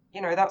thing.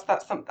 I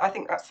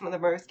think that's some of the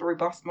most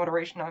robust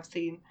moderation I've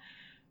seen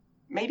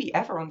maybe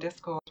ever on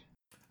Discord.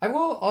 I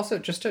will also,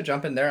 just to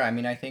jump in there, I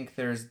mean, I think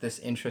there's this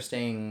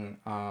interesting,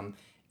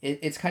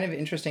 it's kind of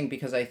interesting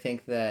because I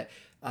think that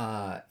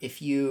if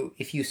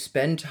you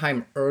spend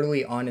time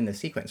early on in the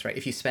sequence, right,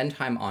 if you spend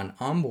time on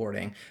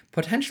onboarding,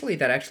 potentially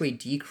that actually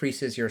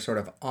decreases your sort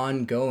of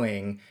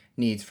ongoing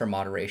needs for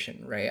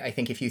moderation, right? I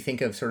think if you think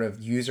of sort of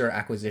user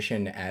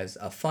acquisition as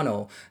a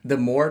funnel, the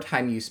more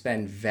time you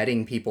spend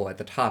vetting people at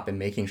the top and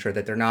making sure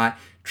that they're not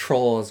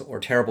trolls or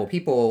terrible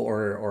people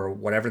or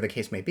whatever the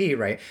case may be,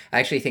 right? I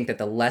actually think that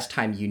the less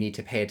time you need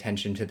to pay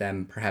attention to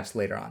them perhaps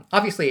later on.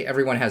 Obviously,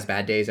 everyone has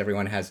bad days,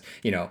 everyone has,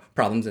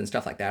 problems and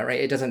stuff like that,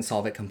 right? It doesn't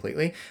solve it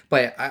completely.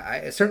 But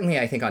I certainly,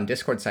 I think on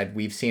Discord side,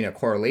 we've seen a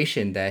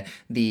correlation that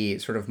the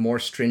sort of more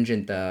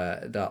stringent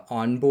the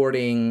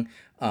onboarding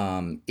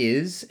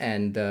is,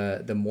 and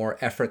the more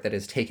effort that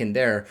is taken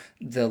there,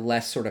 the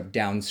less sort of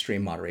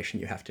downstream moderation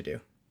you have to do.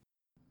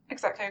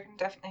 Exactly, I can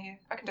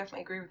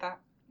definitely agree with that.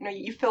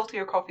 You filter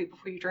your coffee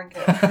before you drink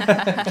it.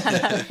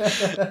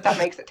 That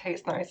makes it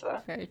taste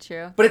nicer. Very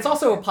true. But it's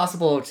also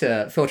possible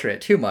to filter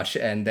it too much,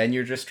 and then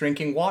you're just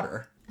drinking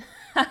water.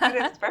 That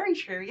is very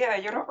true. Yeah,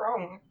 you're not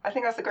wrong. I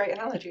think that's a great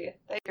analogy.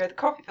 There you go, the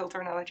coffee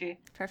filter analogy.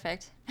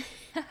 Perfect.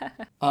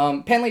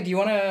 Panley, do you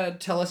want to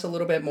tell us a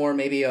little bit more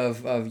maybe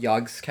of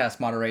Yogscast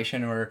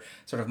moderation, or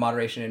sort of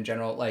moderation in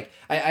general? Like,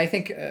 I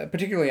think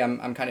particularly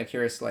I'm kind of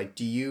curious, like,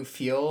 do you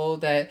feel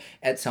that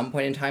at some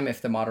point in time,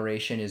 if the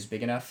moderation is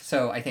big enough?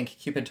 So I think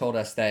Cupid told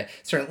us that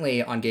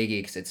certainly on Gay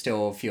Geeks, it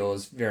still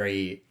feels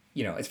very,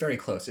 it's very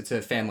close. It's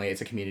a family,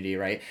 it's a community,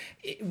 right?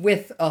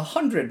 With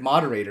 100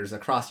 moderators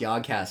across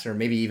Yogcast, or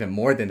maybe even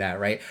more than that,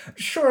 right?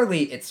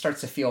 Surely it starts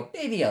to feel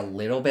maybe a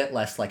little bit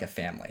less like a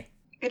family.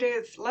 It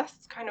is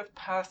less kind of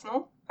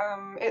personal.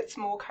 It's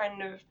more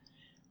kind of,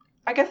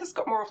 I guess it's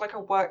got more of like a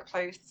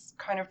workplace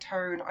kind of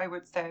tone, I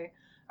would say.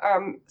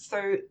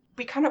 So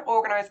we kind of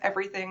organize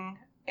everything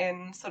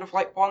in sort of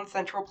like one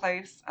central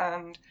place,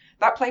 and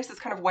that place is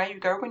kind of where you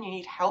go when you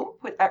need help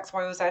with X,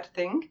 Y, or Z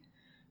thing.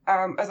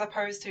 As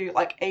opposed to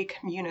like a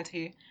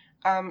community.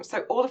 So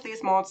all of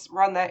these mods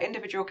run their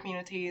individual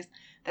communities,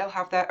 they'll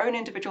have their own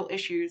individual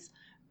issues,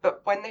 but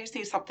when they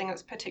see something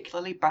that's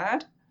particularly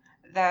bad,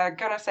 they're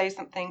going to say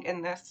something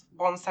in this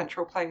one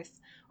central place.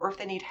 Or if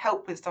they need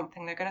help with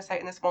something, they're going to say it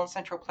in this one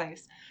central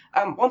place.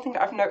 One thing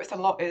that I've noticed a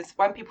lot is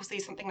when people see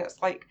something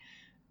that's like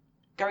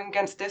going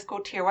against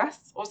Discord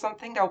TOS or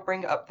something, they'll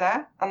bring it up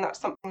there, and that's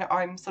something that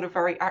I'm sort of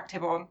very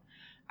active on.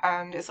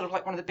 And it's sort of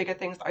like one of the bigger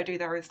things that I do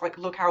there is like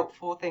look out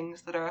for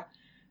things that are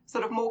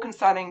sort of more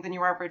concerning than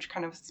your average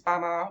kind of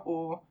spammer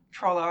or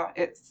troller.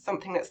 It's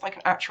something that's like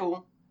an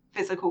actual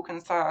physical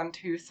concern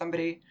to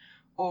somebody,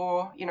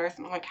 or,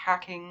 something like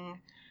hacking,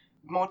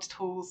 mod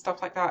tools,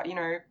 stuff like that,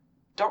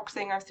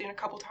 doxing I've seen a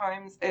couple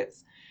times.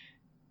 It's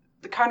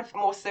the kind of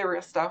more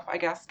serious stuff, I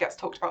guess, gets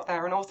talked about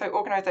there. And also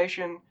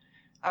organization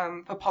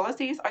for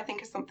policies, I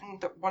think, is something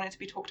that wanted to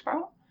be talked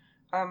about.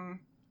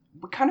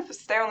 We kind of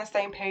stay on the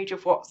same page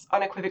of what's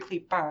unequivocally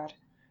bad.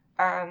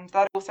 And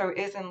that also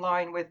is in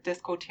line with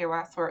Discord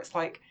TOS, where it's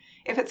like,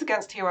 if it's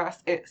against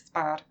TOS, it's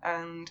bad.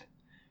 And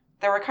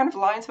there are kind of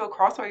lines to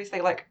cross where you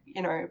say, like,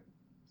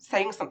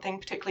 saying something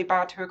particularly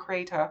bad to a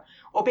creator,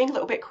 or being a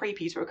little bit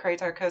creepy to a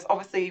creator, because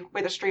obviously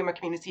with a streamer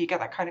community, you get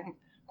that kind of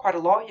quite a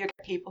lot. You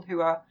get people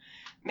who are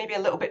maybe a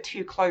little bit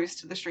too close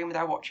to the streamer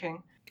they're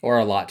watching. Or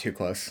a lot too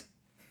close.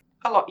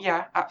 A lot,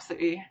 yeah,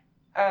 absolutely.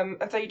 And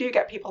so you do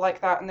get people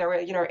like that, and there are,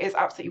 it is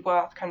absolutely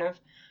worth kind of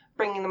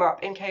bringing them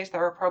up in case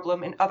they're a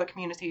problem in other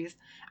communities.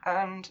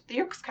 And the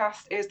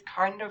Yogscast is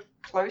kind of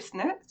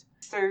close-knit,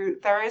 so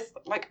there is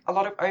like a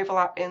lot of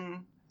overlap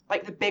in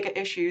like the bigger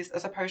issues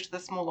as opposed to the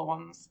smaller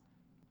ones.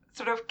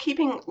 Sort of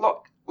keeping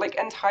like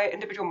entire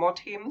individual mod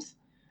teams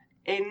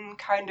in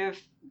kind of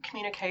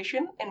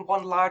communication in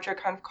one larger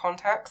kind of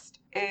context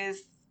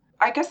is,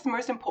 I guess the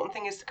most important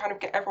thing is to kind of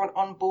get everyone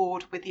on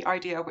board with the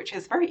idea, which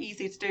is very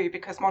easy to do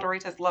because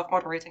moderators love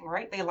moderating,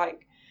 right? They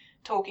like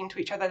talking to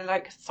each other, they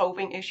like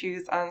solving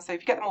issues, and so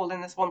if you get them all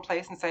in this one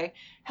place and say,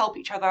 help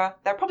each other,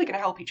 they're probably going to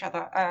help each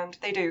other, and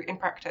they do in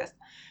practice.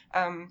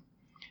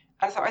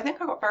 And so I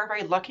think I got very,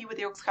 very lucky with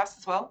the Yogscast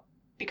as well,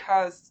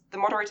 because the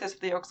moderators for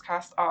the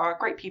Yogscast are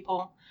great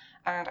people,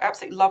 and I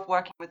absolutely love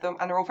working with them,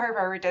 and they're all very,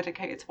 very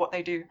dedicated to what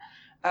they do.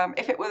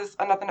 If it was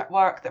another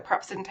network that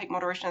perhaps didn't take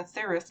moderation as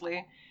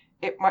seriously,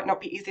 it might not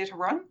be easier to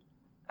run.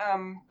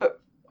 But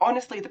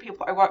honestly, the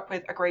people I work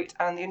with are great,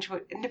 and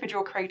the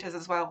individual creators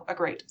as well are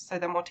great. So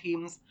their mod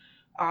teams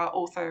are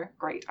also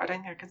great. I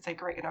don't think I can say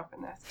great enough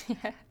in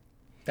this.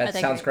 That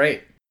sounds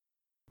great.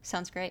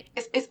 Sounds great.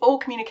 It's all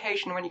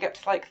communication when you get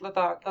to like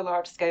the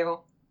large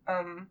scale,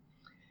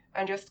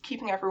 and just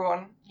keeping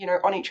everyone,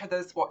 on each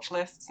other's watch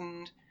lists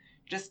and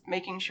just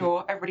making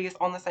sure everybody is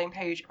on the same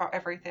page about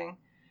everything.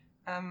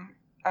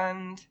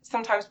 And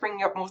sometimes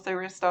bringing up more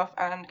serious stuff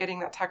and getting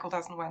that tackled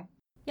as and when.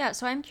 Yeah,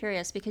 so I'm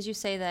curious because you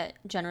say that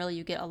generally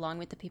you get along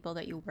with the people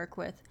that you work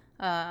with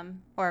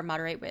or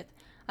moderate with.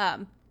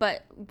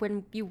 But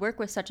when you work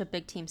with such a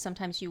big team,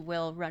 sometimes you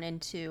will run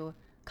into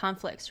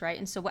conflicts, right?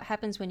 And so what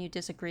happens when you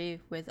disagree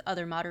with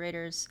other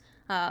moderators,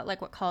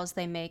 like what calls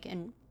they make,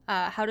 and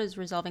how does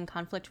resolving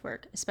conflict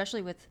work,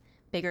 especially with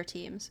bigger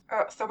teams?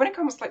 So when it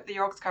comes to like the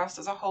Yogscast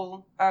as a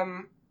whole,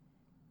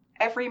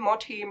 every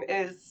mod team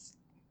is,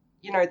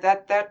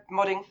 they're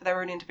modding for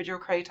their own individual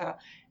creator.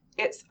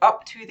 It's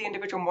up to the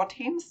individual mod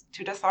teams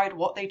to decide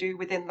what they do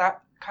within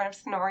that kind of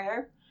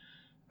scenario.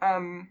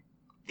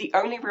 The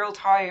only real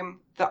time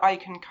that I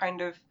can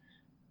kind of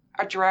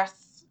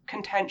address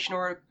contention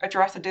or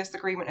address a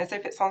disagreement is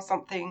if it's on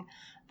something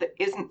that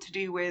isn't to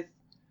do with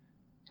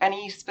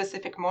any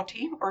specific mod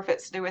team, or if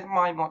it's to do with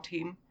my mod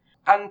team.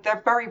 And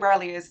there very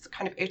rarely is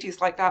kind of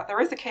issues like that. There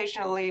is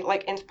occasionally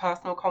like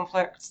interpersonal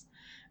conflicts,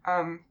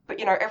 but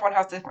everyone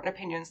has different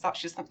opinions.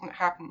 That's just something that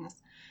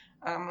happens,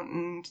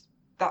 and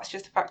that's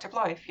just a fact of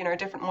life.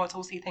 Different mods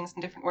all see things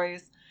in different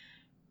ways,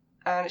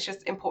 and it's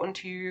just important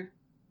to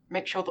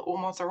make sure that all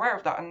mods are aware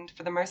of that. And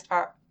for the most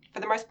part,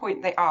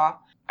 they are.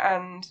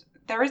 And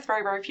there is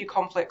very, very few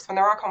conflicts. When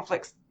there are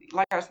conflicts,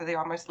 like I said, they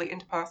are mostly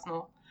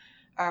interpersonal,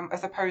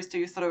 as opposed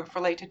to sort of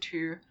related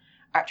to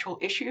actual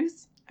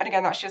issues. And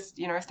again, that's just,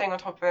 staying on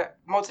top of it.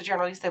 Mods are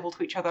generally civil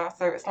to each other,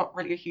 so it's not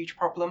really a huge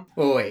problem.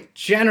 Wait,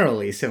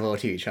 generally civil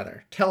to each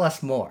other. Tell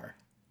us more.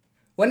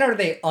 When are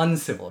they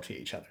uncivil to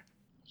each other?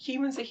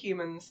 Humans are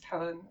humans,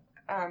 Helen.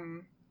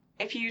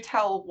 If you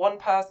tell one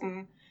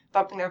person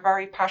something they're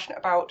very passionate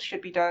about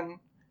should be done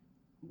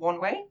one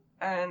way,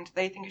 and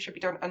they think it should be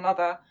done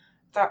another,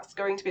 that's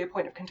going to be a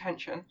point of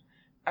contention.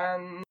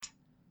 And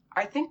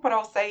I think what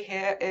I'll say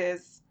here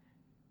is,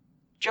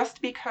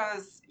 just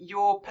because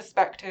your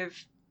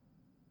perspective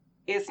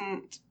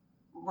isn't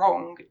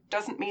wrong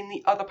doesn't mean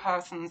the other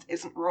person's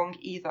isn't wrong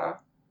either,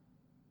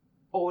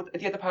 or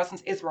the other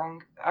person's is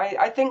wrong.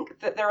 I think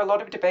that there are a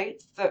lot of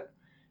debates that,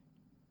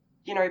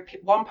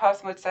 one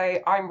person would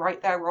say, I'm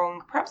right, they're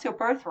wrong. Perhaps you're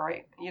both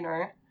right,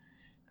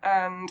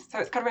 And so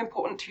it's kind of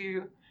important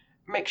to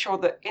make sure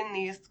that in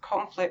these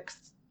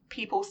conflicts,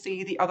 people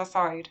see the other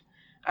side.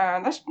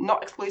 And that's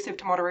not exclusive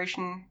to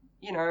moderation,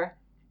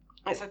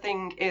 it's a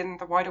thing in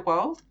the wider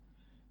world.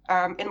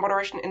 In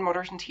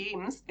moderation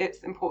teams, it's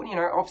important,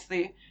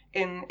 obviously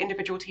in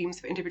individual teams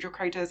for individual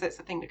creators, it's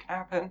a thing that can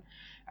happen.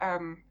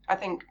 I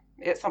think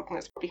it's something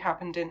that's probably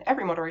happened in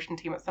every moderation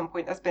team at some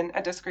point. There's been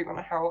a disagreement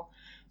on how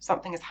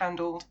something is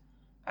handled.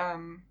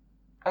 And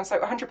so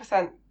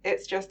 100%,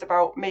 it's just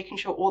about making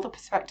sure all the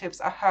perspectives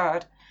are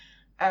heard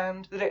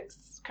and that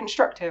it's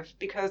constructive,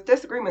 because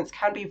disagreements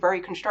can be very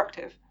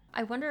constructive.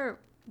 I wonder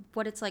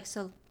what it's like.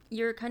 So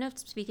you're kind of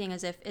speaking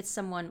as if it's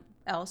someone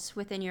else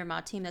within your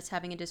mod team that's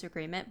having a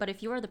disagreement, but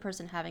if you are the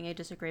person having a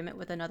disagreement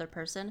with another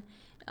person,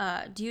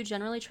 do you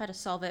generally try to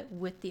solve it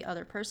with the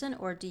other person,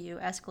 or do you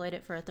escalate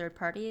it for a third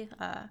party?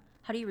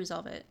 How do you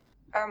resolve it?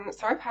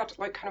 So I've had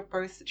like kind of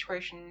both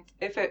situations.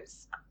 If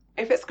it's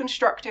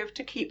constructive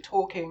to keep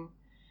talking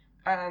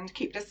and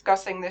keep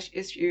discussing this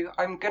issue,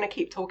 I'm going to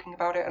keep talking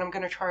about it, and I'm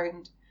going to try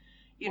and,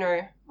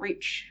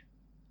 reach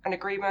an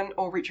agreement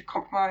or reach a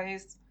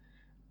compromise,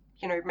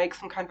 make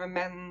some kind of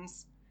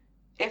amends.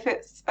 If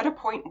it's at a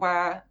point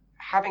where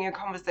having a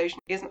conversation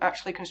isn't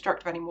actually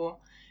constructive anymore,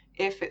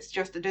 if it's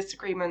just a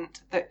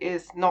disagreement that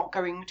is not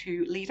going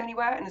to lead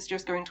anywhere and is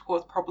just going to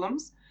cause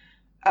problems,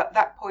 at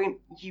that point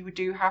you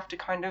do have to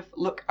kind of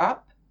look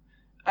up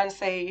and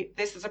say,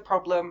 this is a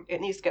problem,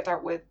 it needs to get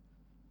dealt with.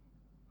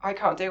 I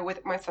can't deal with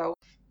it myself.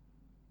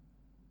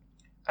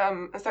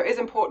 And so it is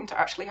important to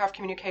actually have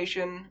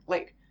communication,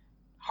 like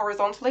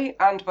horizontally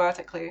and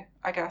vertically,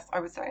 I guess I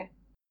would say.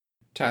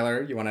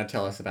 Tyler, you want to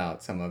tell us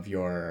about some of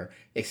your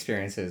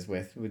experiences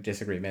with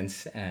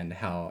disagreements and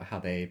how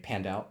they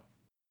panned out?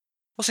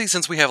 Well, see,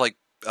 since we have like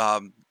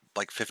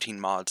 15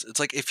 mods, it's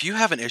like if you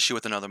have an issue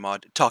with another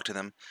mod, talk to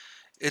them.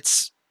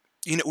 It's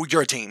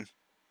you're a team.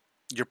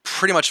 You're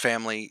pretty much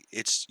family.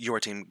 It's your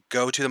team.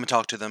 Go to them and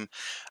talk to them.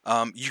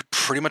 You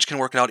pretty much can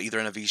work it out either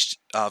in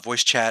a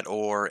voice chat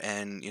or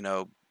in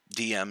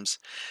DMs.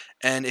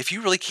 And if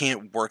you really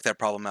can't work that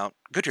problem out,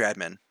 go to your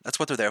admin. That's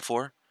what they're there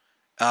for.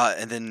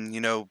 And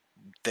then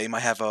they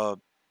might have a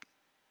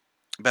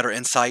better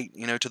insight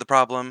to the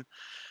problem.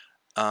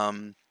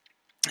 Um,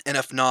 and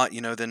if not,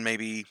 then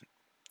maybe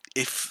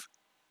if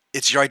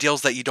it's your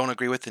ideals that you don't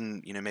agree with,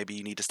 then maybe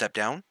you need to step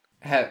down.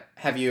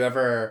 Have you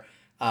ever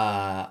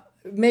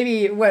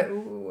maybe what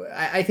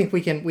I think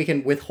we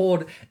can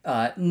withhold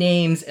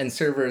names and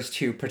servers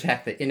to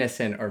protect the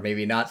innocent or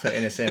maybe not so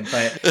innocent,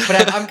 but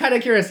I'm kind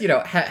of curious.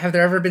 Have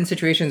there ever been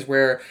situations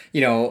where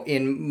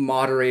in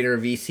moderator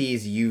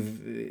VCs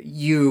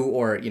you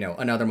or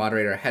another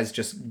moderator has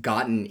just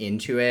gotten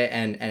into it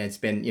and it's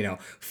been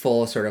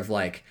full sort of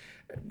like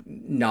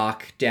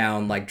knock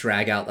down, like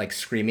drag out, like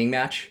screaming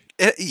match?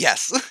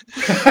 Yes,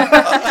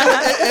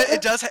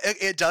 it does.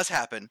 It does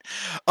happen.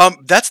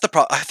 That's the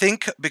problem. I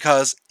think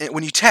because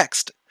when you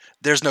text,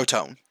 there's no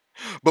tone,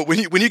 but when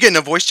you get in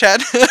a voice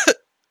chat,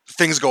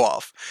 things go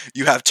off.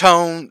 You have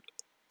tone,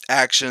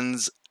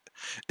 actions.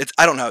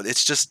 I don't know.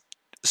 It's just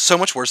so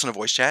much worse in a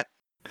voice chat.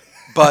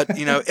 But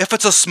if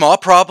it's a small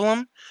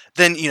problem,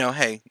 then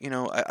hey,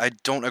 I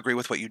don't agree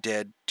with what you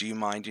did. Do you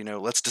mind?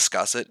 Let's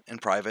discuss it in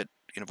private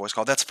in a voice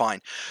call. That's fine.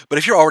 But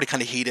if you're already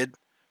kind of heated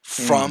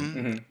from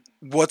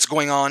Mm-hmm. what's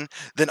going on,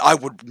 then I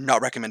would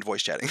not recommend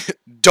voice chatting.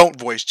 Don't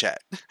voice chat.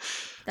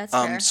 That's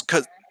fair.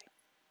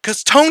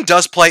 Because tone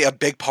does play a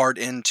big part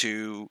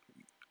into,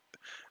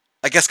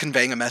 I guess,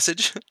 conveying a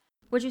message.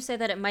 Would you say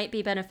that it might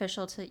be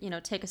beneficial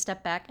to, take a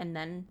step back and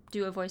then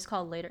do a voice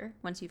call later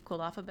once you've cooled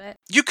off a bit?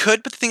 You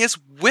could, but the thing is,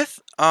 with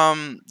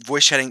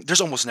voice chatting,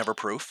 there's almost never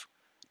proof.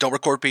 Don't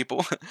record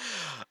people.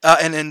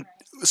 And then,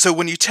 so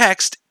when you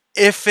text,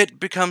 if it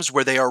becomes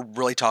where they are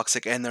really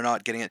toxic and they're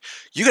not getting it,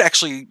 you could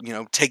actually,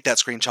 take that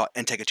screenshot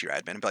and take it to your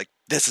admin and be like,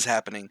 this is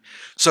happening.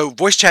 So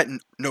voice chat,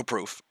 no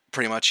proof,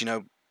 pretty much,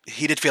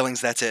 heated feelings,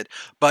 that's it.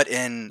 But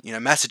in,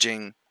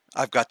 messaging,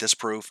 I've got this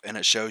proof and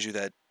it shows you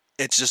that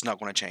it's just not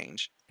going to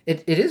change.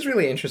 It is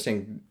really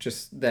interesting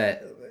just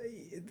that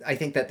I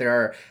think that there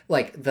are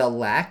like the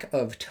lack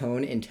of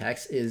tone in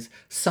text is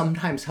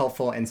sometimes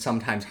helpful and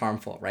sometimes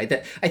harmful, right?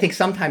 That I think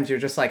sometimes you're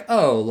just like,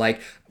 oh,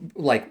 like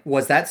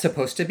was that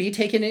supposed to be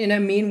taken in a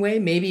mean way?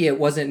 Maybe it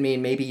wasn't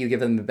mean. Maybe you give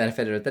them the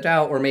benefit of the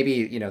doubt, or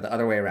maybe the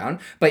other way around.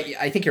 But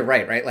I think you're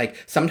right, right? Like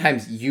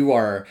sometimes you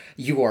are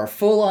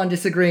full on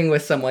disagreeing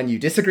with someone. You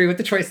disagree with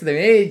the choice that they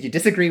made. You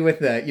disagree with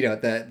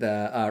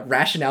the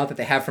rationale that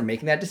they have for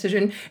making that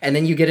decision, and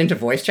then you get into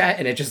voice chat,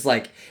 and it just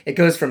like it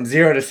goes from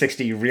 0 to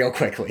 60 real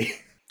quickly.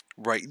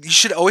 Right. You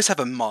should always have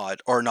a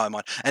mod, or not a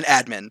mod, an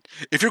admin.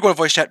 If you're going to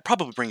voice chat,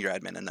 probably bring your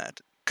admin in that.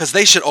 Because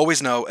they should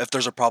always know if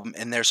there's a problem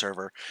in their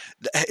server.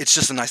 It's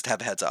just nice to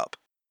have a heads up.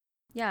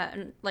 Yeah,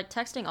 and like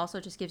texting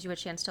also just gives you a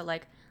chance to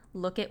like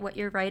look at what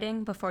you're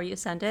writing before you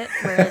send it.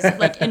 Whereas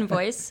like in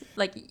voice,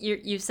 like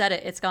you said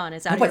it, it's gone,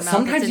 it's out of your But mouth.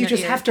 sometimes you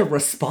just have to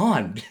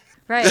respond.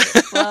 Right.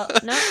 Well,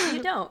 no,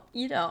 you don't.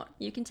 You don't.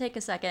 You can take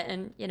a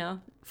second and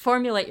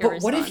formulate your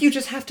response. What if you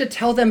just have to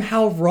tell them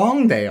how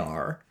wrong they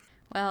are?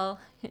 Well,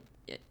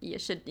 you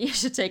should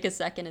take a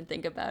second and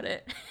think about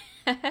it.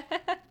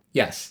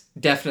 Yes,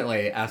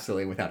 definitely,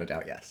 absolutely, without a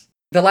doubt, yes.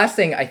 The last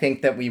thing I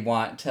think that we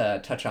want to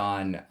touch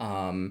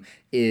on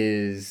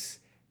is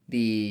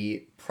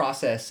the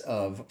process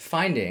of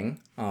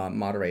finding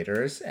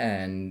moderators,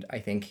 and I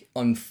think,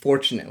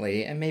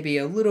 unfortunately, and maybe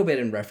a little bit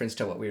in reference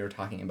to what we were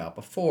talking about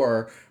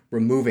before,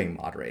 removing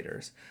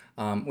moderators.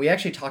 We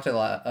actually talked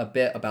a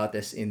bit about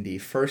this in the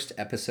first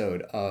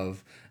episode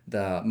of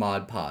the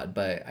Mod Pod,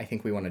 but I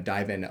think we want to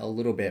dive in a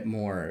little bit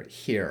more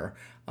here.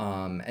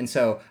 And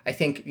so I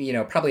think,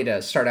 probably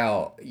to start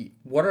out,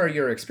 what are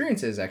your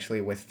experiences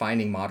actually with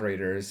finding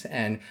moderators?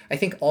 And I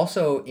think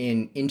also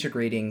in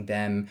integrating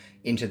them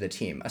into the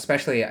team,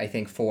 especially I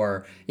think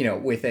for,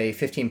 with a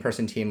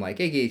 15-person team like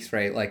Geeks,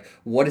 right? Like,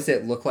 what does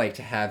it look like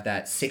to have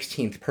that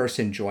 16th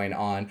person join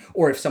on?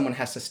 Or if someone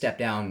has to step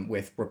down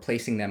with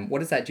replacing them, what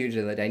does that do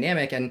to the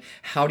dynamic? And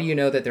how do you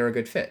know that they're a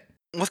good fit?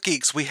 With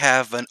Geeks, we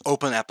have an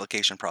open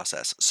application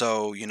process.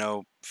 So,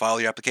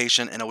 file your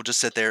application and it will just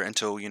sit there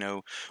until,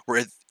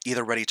 we're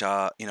either ready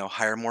to,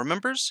 hire more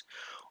members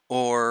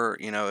or,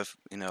 if,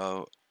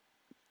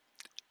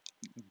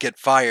 get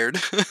fired,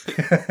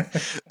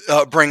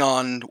 bring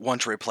on one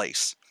to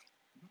replace.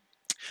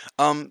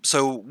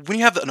 So when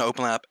you have an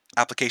open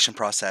application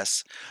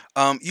process,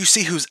 you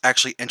see who's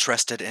actually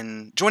interested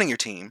in joining your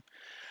team.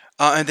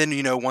 And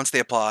then, once they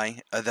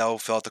apply, they'll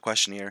fill out the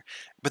questionnaire.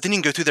 But then you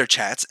can go through their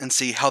chats and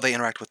see how they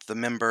interact with the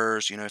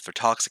members, if they're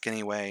toxic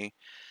anyway.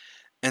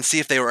 and see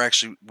if they were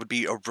actually would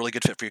be a really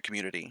good fit for your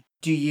community.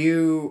 Do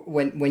you,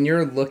 when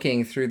you're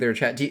looking through their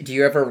chat, do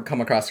you ever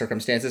come across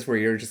circumstances where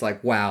you're just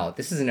like, wow,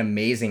 this is an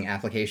amazing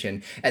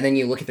application, and then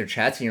you look at their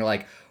chats and you're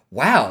like,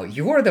 wow,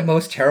 you are the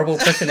most terrible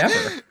person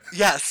ever?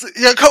 Yes.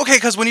 Yeah. Okay.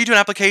 Because when you do an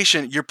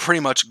application, you're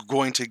pretty much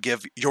going to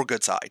give your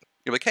good side.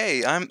 You're like,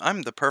 hey,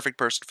 I'm the perfect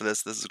person for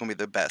this. This is going to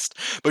be the best.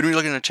 But when you're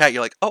looking in the chat,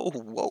 you're like, oh,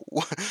 whoa,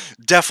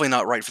 definitely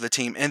not right for the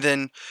team. And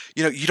then,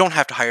 you don't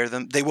have to hire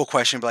them. They will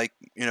question, be like,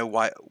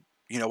 why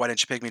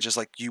didn't you pick me? Just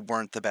like you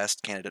weren't the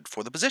best candidate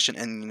for the position,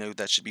 and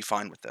that should be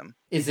fine with them.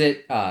 Is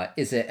it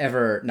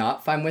ever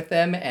not fine with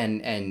them,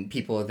 and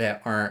people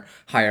that aren't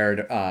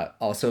hired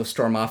also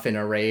storm off in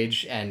a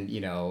rage, and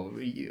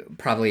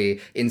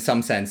probably in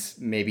some sense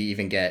maybe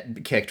even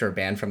get kicked or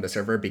banned from the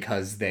server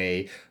because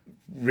they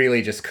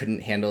really just couldn't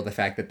handle the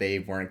fact that they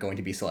weren't going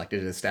to be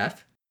selected as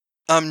staff?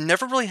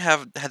 Never really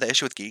have had that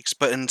issue with geeks,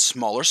 but in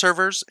smaller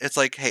servers, it's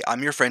like, hey,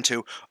 I'm your friend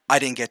too. I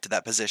didn't get to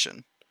that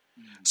position.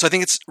 So I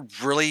think it's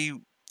really,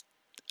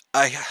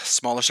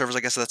 smaller servers,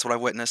 I guess that's what I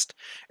witnessed.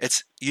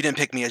 It's, you didn't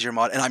pick me as your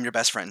mod, and I'm your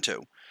best friend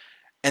too.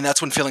 And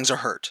that's when feelings are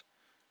hurt.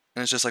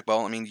 And it's just like,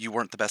 well, I mean, you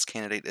weren't the best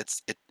candidate.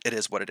 It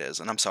is what it is,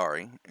 and I'm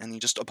sorry. And you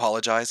just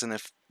apologize, and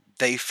if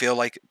they feel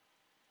like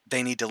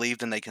they need to leave,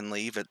 then they can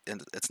leave.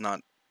 It's not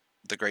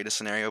the greatest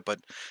scenario, but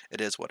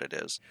it is what it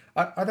is.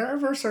 Are there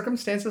ever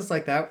circumstances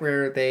like that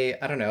where they,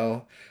 I don't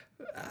know,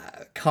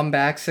 come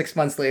back 6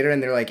 months later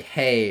and they're like,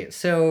 hey,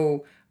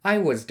 so I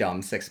was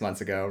dumb 6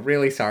 months ago.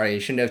 Really sorry. You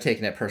shouldn't have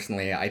taken it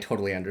personally. I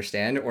totally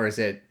understand. Or is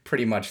it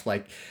pretty much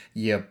like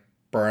you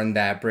burn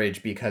that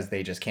bridge because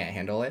they just can't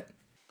handle it?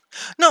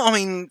 No, I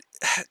mean,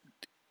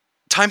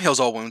 time heals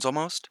all wounds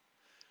almost.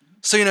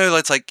 So,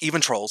 it's like even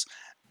trolls.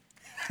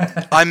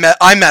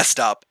 I messed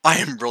up. I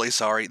am really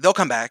sorry. They'll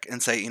come back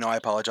and say, I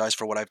apologize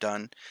for what I've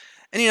done.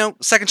 And,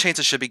 second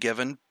chances should be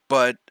given,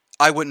 but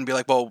I wouldn't be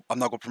like, well, I'm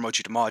not going to promote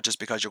you to mod just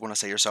because you're going to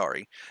say you're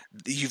sorry.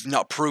 You've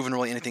not proven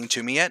really anything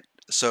to me yet.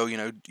 So,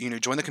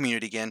 join the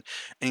community again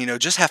and,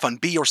 just have fun.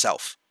 Be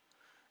yourself.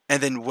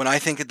 And then when I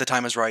think the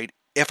time is right,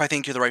 if I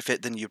think you're the right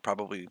fit, then you've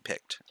probably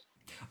picked.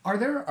 Are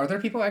there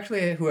people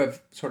actually who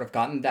have sort of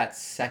gotten that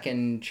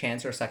second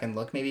chance or second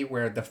look, maybe,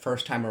 where the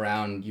first time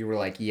around you were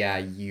like, yeah,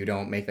 you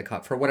don't make the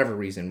cut for whatever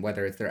reason,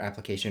 whether it's their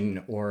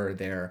application or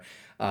their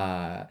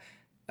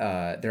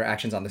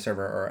actions on the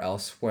server or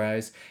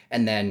elsewise,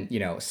 and then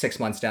 6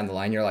 months down the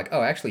line you're like,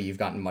 oh, actually you've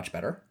gotten much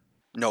better?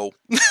 No.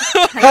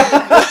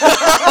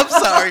 I'm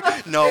sorry.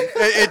 No,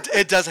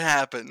 it doesn't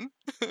happen.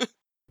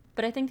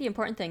 But I think the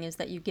important thing is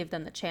that you give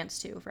them the chance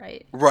to,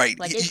 right? Right.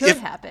 Like, it could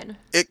happen.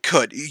 It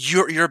could.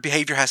 Your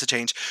behavior has to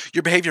change.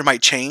 Your behavior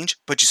might change,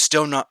 but you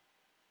still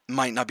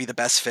might not be the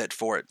best fit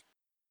for it.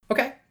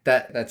 Okay.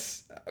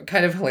 That's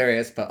kind of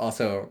hilarious, but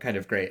also kind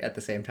of great at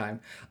the same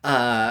time.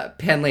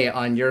 Penley,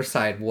 on your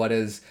side, what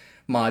does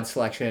mod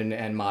selection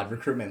and mod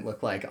recruitment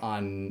look like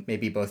on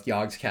maybe both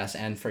Yogscast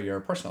and for your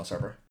personal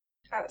server?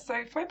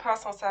 So for my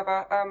personal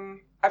server,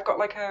 I've got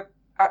like a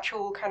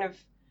actual kind of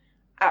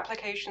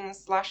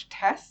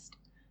application/test.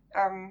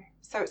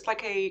 So it's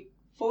like a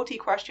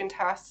 40-question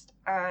test,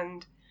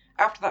 and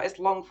after that is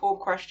long form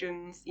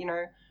questions.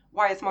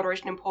 Why is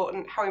moderation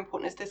important? How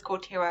important is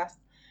Discord TOS?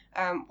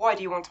 Why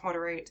do you want to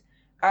moderate?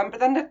 But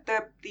then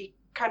the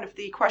kind of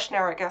the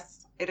questionnaire, I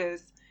guess it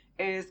is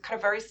kind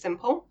of very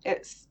simple.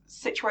 It's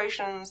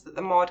situations that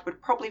the mod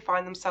would probably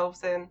find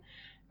themselves in.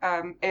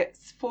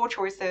 It's 4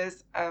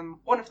 choices.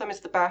 One of them is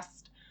the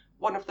best,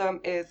 one of them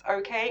is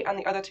okay, and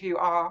the other 2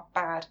 are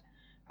bad.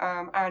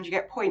 And you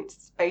get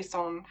points based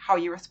on how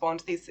you respond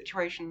to these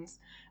situations.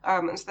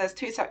 And so there's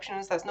 2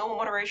 sections. There's normal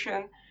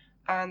moderation,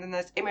 and then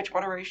there's image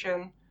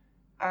moderation,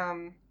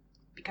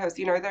 because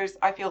those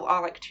I feel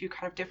are like 2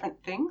 kind of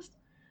different things.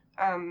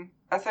 And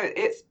so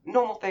it's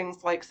normal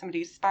things like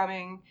somebody's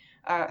spamming,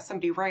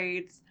 somebody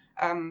raids,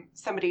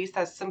 somebody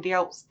says somebody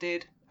else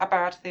did a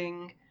bad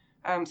thing,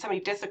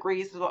 somebody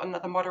disagrees with what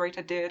another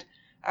moderator did.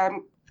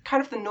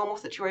 Kind of the normal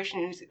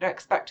situation you'd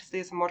expect to see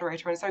as a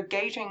moderator. And so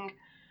gauging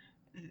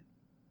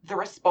the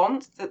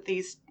response that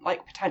these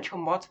like potential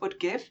mods would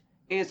give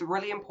is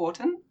really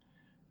important.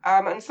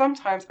 And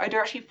sometimes I do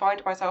actually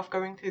find myself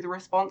going through the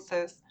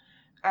responses,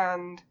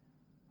 and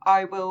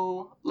I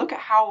will look at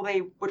how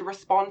they would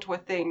respond to a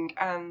thing,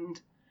 and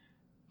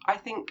I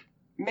think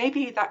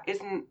maybe that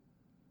isn't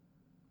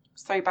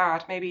so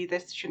bad. Maybe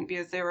this shouldn't be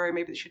a 0,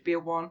 maybe it should be a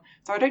 1.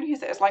 So I don't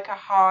use it as like a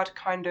hard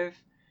kind of,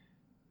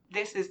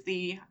 this is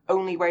the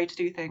only way to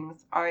do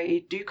things.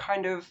 I do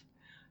kind of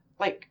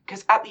like,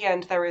 because at the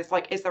end there is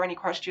like, is there any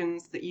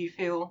questions that you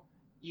feel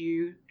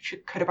you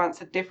could have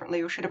answered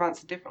differently or should have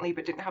answered differently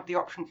but didn't have the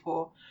option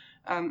for?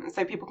 And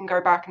so people can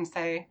go back and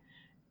say,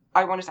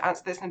 I wanted to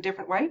answer this in a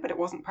different way, but it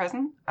wasn't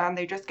present, and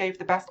they just gave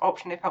the best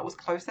option they felt was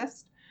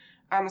closest.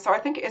 So I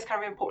think it is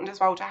kind of important as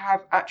well to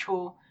have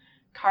actual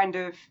kind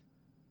of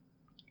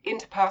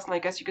interpersonal, I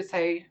guess you could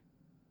say,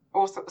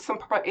 or some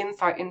proper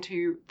insight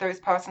into those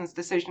persons'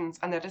 decisions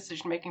and their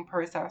decision-making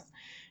process,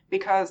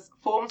 because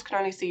forms can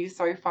only see you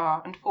so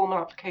far, and formal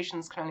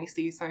applications can only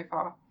see you so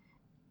far.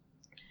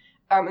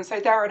 And so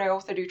there, and I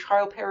also do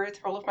trial periods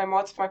for all of my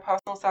mods for my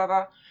personal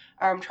server.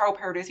 Trial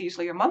period is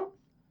usually a month,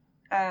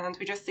 and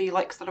we just see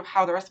like sort of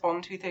how they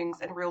respond to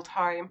things in real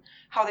time,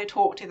 how they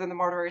talk to the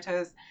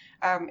moderators,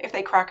 if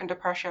they crack under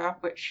pressure,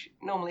 which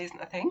normally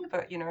isn't a thing,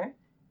 but you know.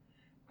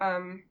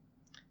 And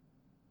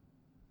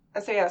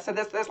so yeah, so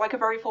there's like a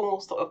very formal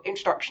sort of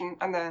introduction,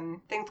 and then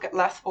things get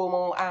less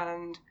formal,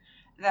 and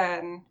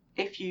then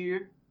if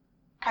you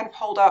kind of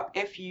hold up,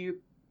 if you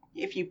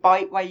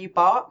bite where you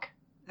bark,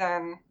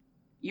 then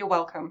you're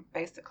welcome,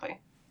 basically.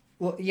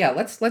 Well, yeah,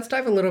 let's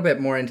dive a little bit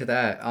more into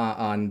that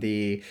on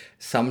the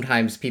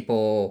sometimes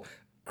people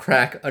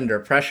crack under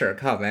pressure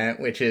comment,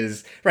 which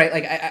is right.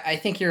 Like I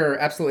think you're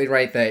absolutely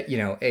right that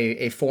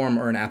a form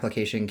or an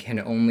application can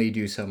only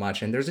do so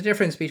much, and there's a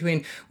difference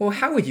between, well,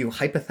 how would you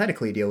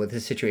hypothetically deal with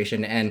this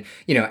situation, and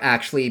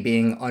actually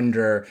being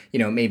under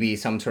maybe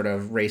some sort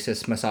of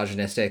racist,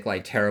 misogynistic,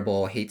 like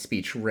terrible hate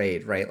speech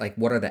raid, right? Like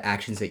what are the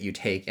actions that you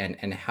take,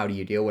 and how do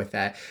you deal with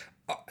that?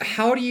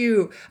 How do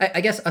you,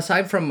 I guess,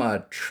 aside from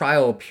a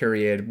trial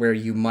period where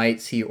you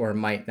might see or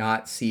might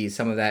not see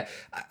some of that,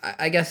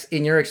 I guess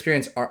in your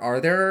experience, are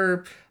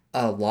there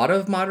a lot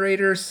of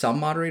moderators, some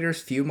moderators,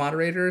 few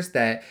moderators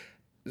that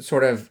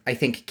sort of, I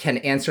think, can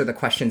answer the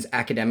questions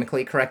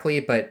academically correctly,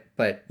 but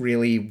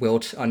really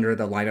wilt under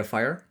the line of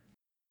fire?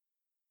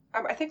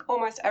 I think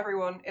almost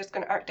everyone is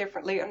going to act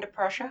differently under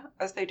pressure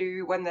as they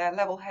do when they're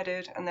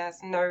level-headed and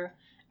there's no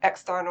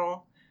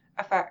external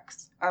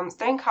effects.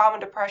 Staying calm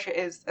under pressure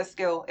is a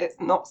skill. It's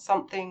not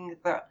something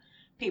that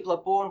people are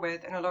born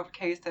with in a lot of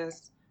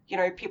cases.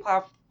 People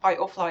have fight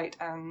or flight,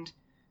 and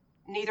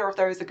neither of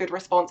those are good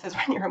responses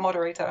when you're a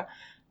moderator.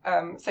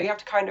 So you have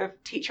to kind of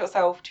teach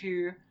yourself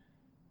to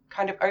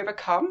kind of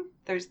overcome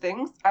those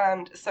things.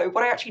 And so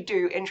what I actually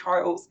do in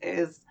trials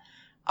is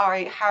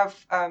I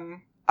have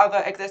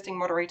other existing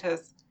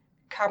moderators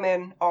come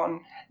in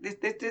on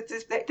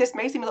this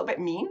may seem a little bit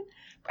mean,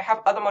 but I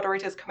have other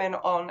moderators come in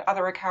on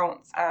other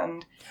accounts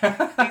and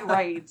do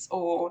raids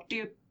or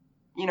do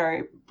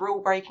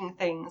rule breaking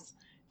things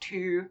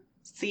to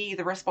see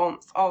the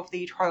response of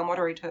the trial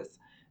moderators.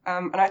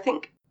 And I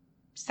think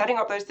setting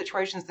up those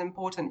situations is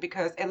important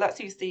because it lets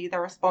you see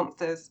their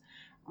responses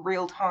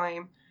real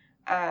time.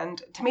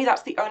 And to me,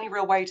 that's the only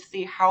real way to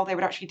see how they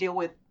would actually deal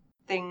with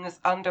things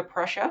under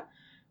pressure.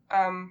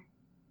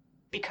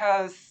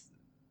 Because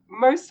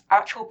most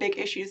actual big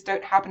issues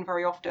don't happen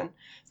very often.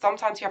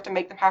 Sometimes you have to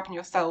make them happen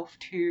yourself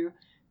to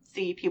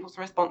see people's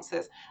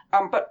responses.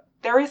 But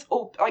there is,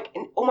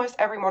 in almost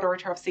every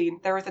moderator I've seen,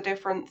 there is a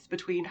difference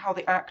between how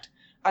they act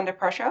under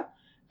pressure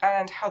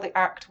and how they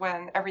act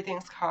when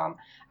everything's calm.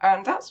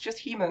 And that's just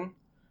human.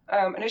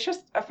 And it's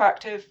just a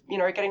fact of,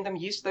 getting them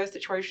used to those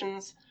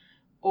situations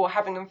or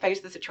having them face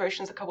the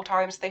situations a couple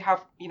times. They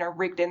have,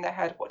 rigged in their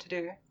head what to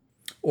do.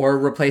 Or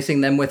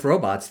replacing them with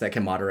robots that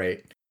can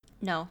moderate.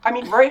 No. I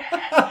mean,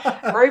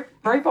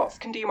 robots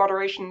can do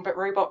moderation, but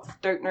robots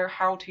don't know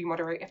how to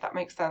moderate, if that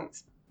makes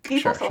sense.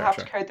 People still have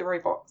to code the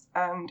robots,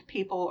 and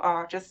people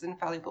are just as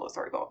infallible as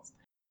robots.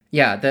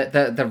 Yeah,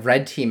 the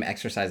red team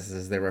exercises,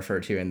 as they're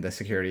referred to in the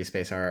security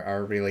space,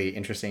 are really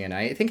interesting, and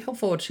I think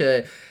helpful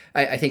to,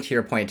 I think to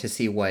your point, to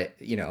see what,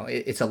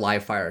 it's a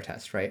live fire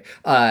test, right?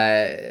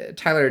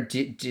 Tyler,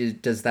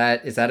 is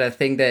that a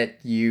thing that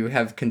you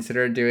have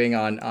considered doing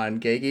on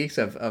Gay Geeks,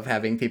 of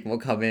having people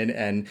come in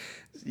and,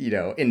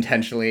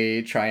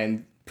 intentionally try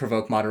and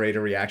provoke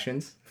moderator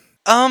reactions?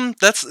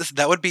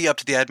 That would be up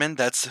to the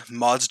admin.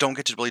 Mods don't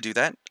get to really do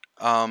that.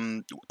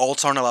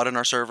 Alts aren't allowed in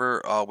our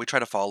server. We try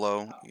to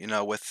follow,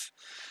 with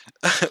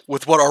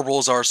with what our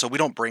rules are, so we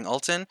don't bring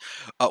alts in.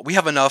 We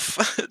have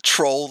enough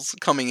trolls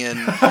coming in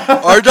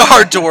our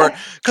door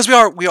because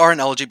we are an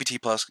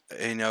LGBT plus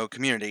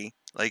community.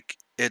 Like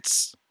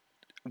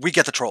we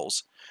get the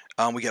trolls.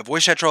 We get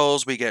voice chat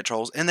trolls. We get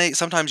trolls, and they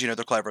sometimes they're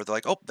clever. They're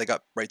like, oh, they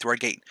got right through our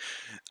gate.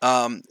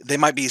 They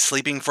might be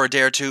sleeping for a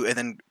day or two, and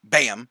then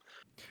bam.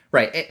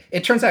 Right.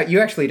 It turns out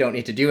you actually don't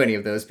need to do any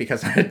of those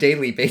because on a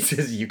daily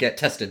basis you get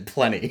tested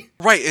plenty.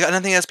 Right, and I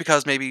think that's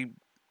because maybe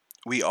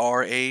we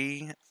are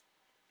a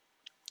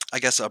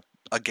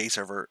gay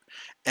server,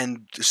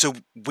 and so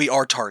we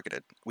are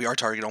targeted. We are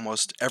targeted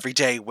almost every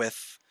day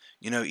with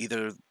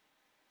either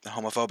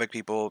homophobic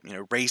people,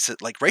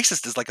 racist. Like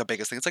racist is like a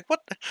biggest thing. It's like, what?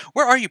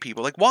 Where are you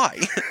people? Like, why?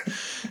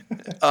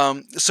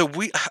 So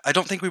I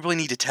don't think we really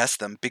need to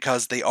test them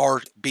because they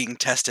are being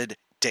tested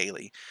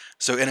daily.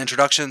 So in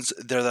introductions,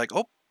 they're like,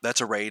 oh,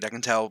 that's a raid. I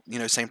can tell,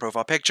 same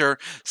profile picture,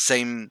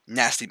 same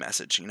nasty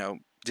message,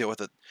 deal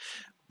with it.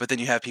 But then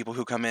you have people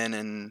who come in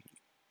and,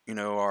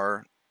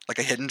 are like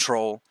a hidden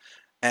troll,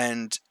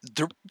 and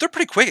they're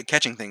pretty quick at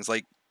catching things,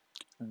 like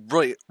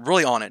really,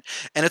 really on it.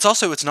 And it's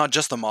not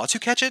just the mods who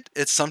catch it.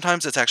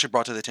 Sometimes it's actually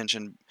brought to the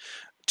attention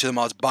to the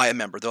mods by a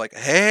member. They're like,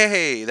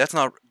 hey, that's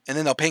not, and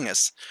then they'll ping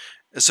us.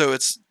 So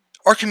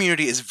our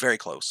community is very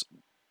close.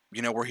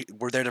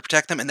 We're there to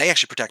protect them, and they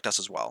actually protect us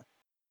as well.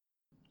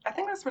 I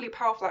think that's really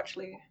powerful,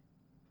 actually.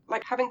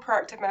 Like, having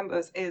proactive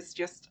members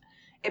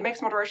it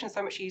makes moderation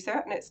so much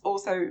easier, and it's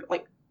also,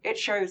 like, it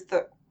shows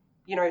that,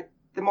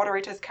 the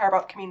moderators care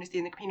about the community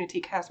and the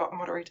community cares about the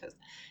moderators.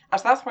 And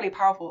so that's really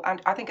powerful.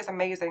 And I think it's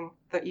amazing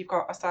that you've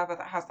got a server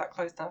that has that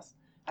closeness.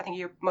 I think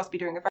you must be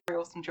doing a very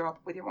awesome job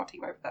with your mod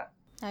team over there.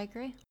 I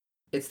agree.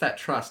 It's that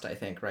trust, I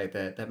think, right,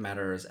 that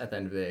matters at the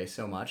end of the day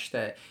so much.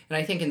 That, and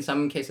I think in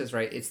some cases,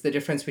 right, it's the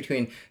difference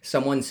between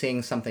someone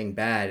seeing something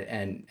bad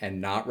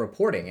and not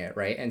reporting it,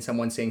 right, and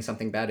someone seeing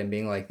something bad and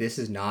being like, this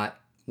is not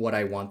what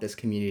I want this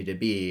community to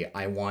be.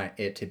 I want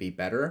it to be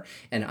better,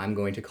 and I'm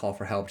going to call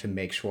for help to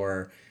make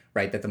sure,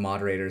 right, that the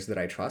moderators that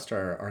I trust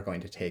are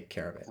going to take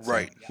care of it. So,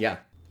 Right. yeah.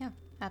 Yeah,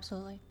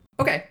 absolutely.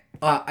 Okay.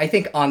 I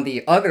think on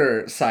the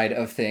other side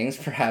of things,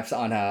 perhaps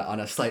on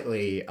a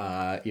slightly,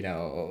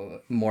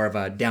 more of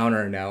a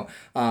downer note,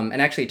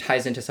 and actually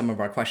ties into some of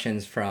our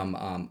questions from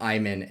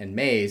Ayman and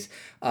Maze,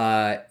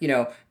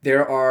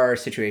 there are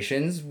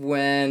situations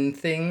when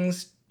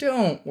things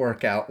don't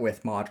work out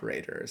with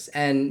moderators.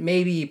 And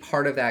maybe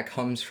part of that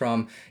comes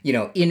from,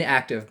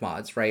 inactive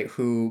mods, right,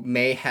 who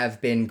may have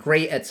been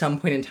great at some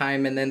point in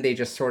time and then they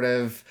just sort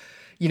of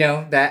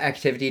that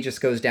activity just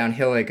goes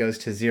downhill, it goes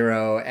to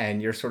zero,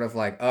 and you're sort of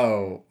like,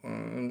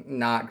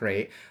 not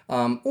great.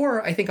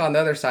 Or I think on the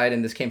other side,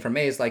 and this came from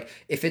Maze, like,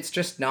 if it's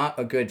just not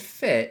a good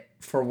fit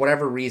for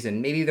whatever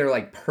reason, maybe they're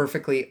like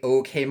perfectly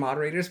okay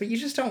moderators, but you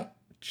just don't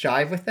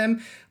jive with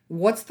them.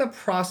 What's the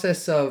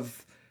process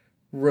of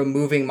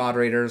removing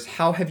moderators?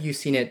 How have you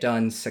seen it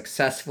done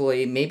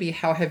successfully? Maybe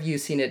how have you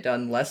seen it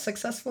done less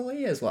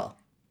successfully as well?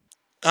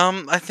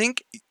 I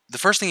think the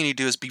first thing you need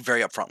to do is be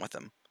very upfront with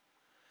them.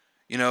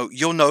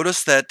 You'll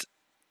notice that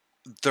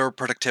their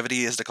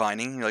productivity is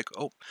declining. You're like,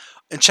 oh,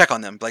 and check on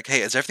them. Like,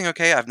 hey, is everything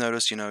okay? I've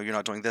noticed, you're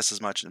not doing this as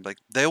much. And like,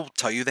 they'll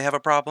tell you they have a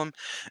problem,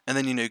 and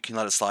then you can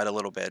let it slide a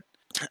little bit.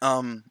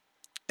 And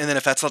then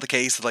if that's not the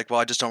case, like,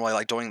 well, I just don't really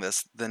like doing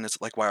this. Then it's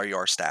like, why are you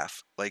our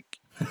staff? Like,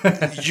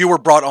 you were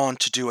brought on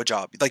to do a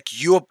job. Like,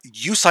 you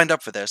signed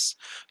up for this,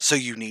 so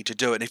you need to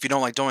do it. And if you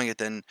don't like doing it,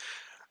 then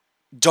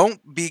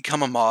don't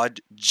become a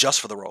mod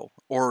just for the role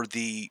or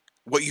the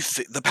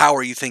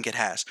power you think it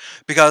has,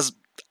 because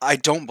I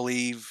don't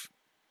believe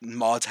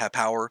mods have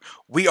power.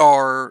 We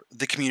are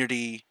the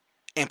community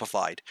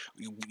amplified.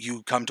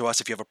 You come to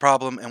us if you have a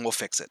problem and we'll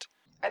fix it.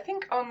 I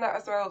think on that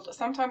as well,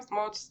 sometimes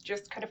mods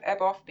just kind of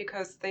ebb off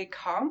because they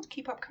can't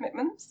keep up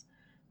commitments.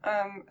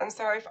 And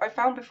so I've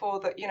found before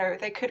that,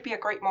 they could be a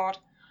great mod,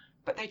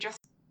 but they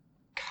just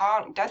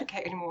can't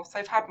dedicate anymore. So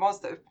I've had mods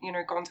that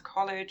have, gone to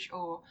college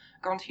or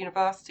gone to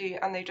university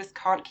and they just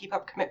can't keep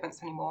up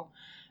commitments anymore.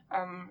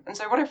 And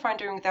so what I find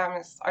doing with them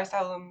is I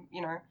tell them,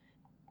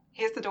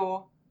 here's the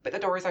door, but the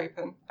door is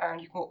open and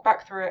you can walk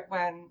back through it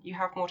when you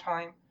have more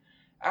time.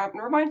 And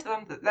remind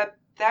them that they're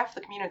there for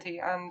the community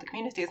and the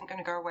community isn't going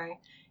to go away,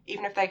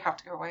 even if they have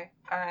to go away,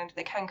 and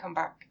they can come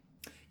back.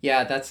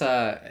 Yeah, that's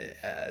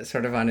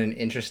sort of on an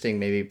interesting,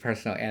 maybe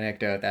personal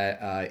anecdote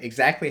that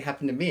exactly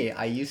happened to me.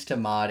 I used to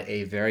mod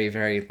a very,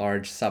 very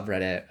large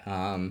subreddit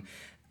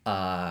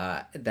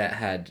that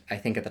had, I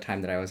think at the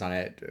time that I was on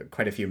it,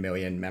 quite a few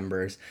million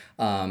members.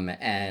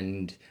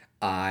 And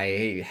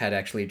I had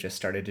actually just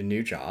started a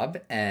new job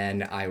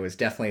and I was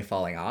definitely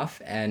falling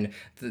off. And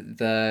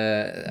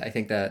I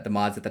think the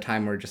mods at the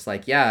time were just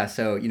like, yeah,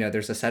 so,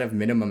 there's a set of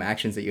minimum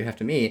actions that you have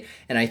to meet.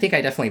 And I think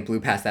I definitely blew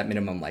past that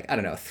minimum, like, I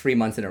don't know, 3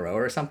 months in a row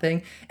or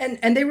something.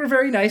 And they were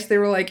very nice. They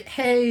were like,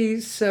 hey,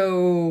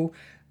 so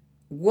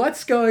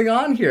what's going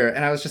on here?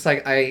 And I was just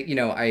like,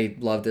 I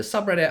love this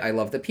subreddit. I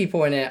love the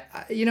people in it.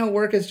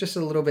 Work is just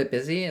a little bit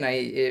busy. And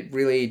it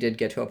really did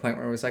get to a point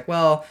where I was like,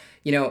 well,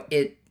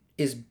 it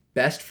is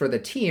best for the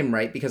team,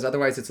 right? Because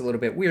otherwise it's a little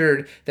bit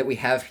weird that we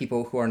have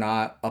people who are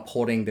not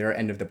upholding their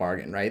end of the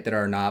bargain, right? That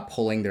are not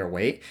pulling their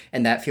weight.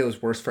 And that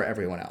feels worse for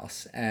everyone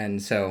else.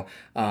 And so,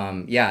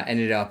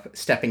 ended up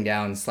stepping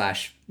down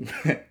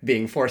 /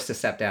 being forced to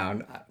step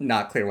down.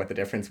 Not clear what the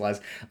difference was.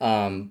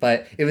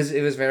 But it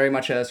was very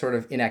much a sort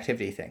of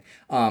inactivity thing.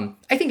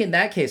 I think in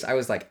that case, I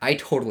was like, I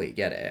totally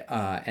get it.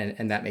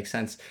 And that makes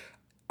sense.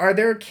 Are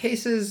there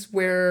cases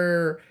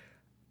where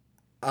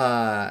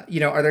are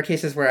there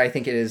cases where I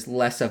think it is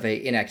less of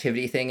a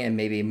inactivity thing and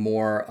maybe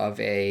more of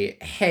a,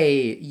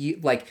 hey,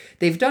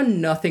 they've done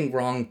nothing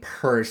wrong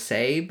per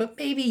se, but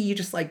maybe you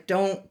just like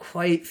don't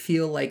quite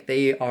feel like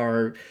they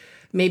are,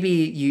 maybe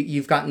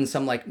you've gotten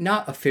some like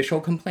not official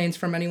complaints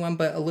from anyone,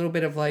 but a little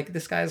bit of like,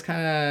 this guy's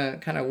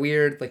kind of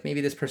weird. Like maybe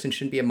this person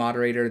shouldn't be a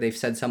moderator. They've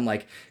said some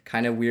like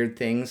kind of weird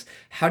things.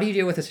 How do you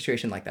deal with a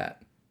situation like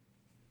that?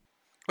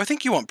 I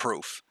think you want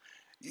proof,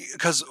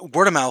 because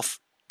word of mouth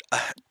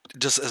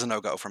just is a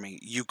no-go for me.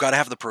 You've got to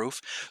have the proof.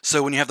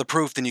 So when you have the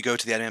proof, then you go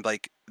to the admin and be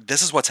like,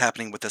 this is what's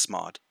happening with this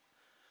mod.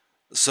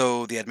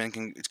 So the admin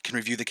can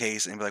review the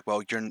case and be like,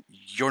 well,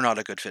 you're not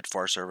a good fit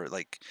for our server.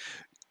 Like,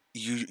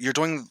 you're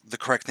doing the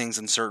correct things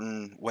in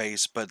certain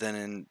ways, but then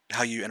in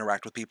how you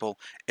interact with people,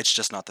 it's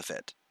just not the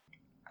fit.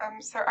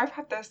 So I've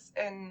had this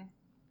in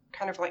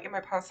kind of like in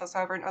my personal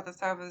server and other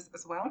servers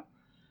as well.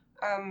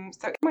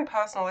 So in my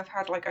personal, I've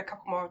had like a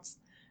couple mods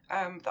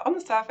that on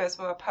the surface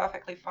were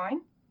perfectly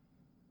fine.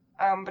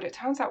 But it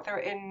turns out they're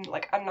in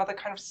like another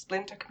kind of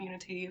splinter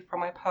community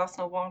from my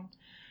personal one.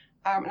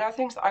 And there are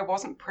things that I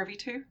wasn't privy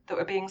to that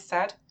were being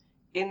said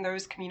in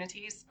those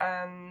communities,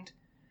 and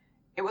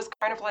it was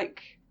kind of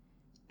like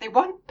they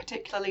weren't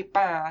particularly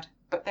bad,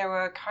 but they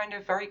were kind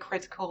of very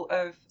critical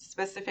of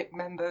specific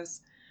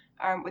members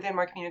within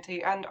my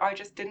community, and I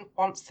just didn't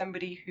want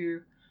somebody who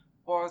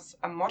was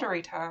a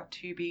moderator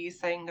to be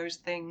saying those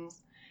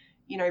things,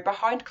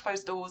 behind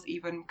closed doors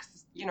even,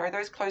 because,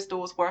 those closed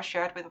doors were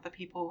shared with other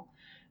people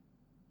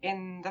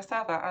in the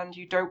server, and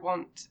you don't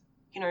want,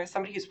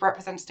 somebody who's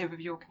representative of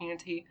your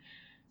community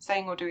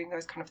saying or doing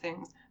those kind of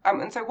things.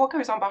 And so what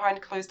goes on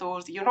behind closed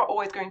doors, you're not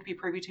always going to be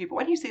privy to, but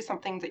when you see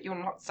something that you're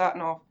not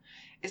certain of,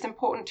 it's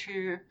important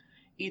to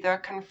either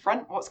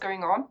confront what's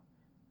going on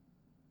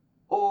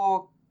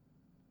or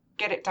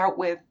get it dealt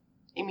with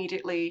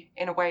immediately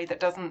in a way that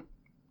doesn't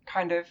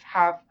kind of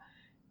have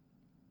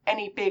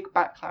any big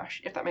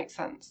backlash, if that makes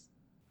sense.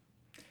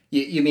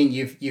 You mean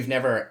you've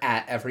never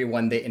at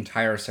everyone the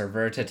entire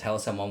server to tell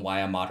someone why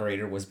a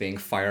moderator was being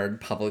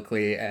fired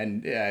publicly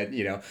and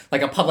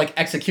like a public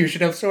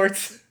execution of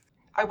sorts?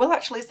 I will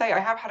actually say I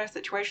have had a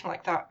situation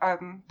like that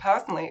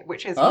personally,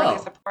 which is really a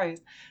surprise.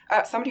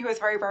 Somebody who was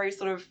very, very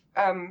sort of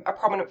a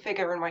prominent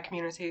figure in my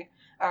community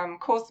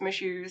caused some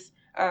issues,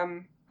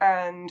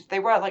 and they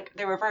were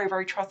a very,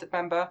 very trusted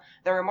member.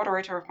 They were a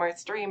moderator of my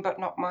stream, but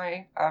not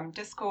my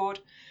Discord,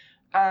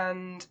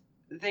 and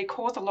they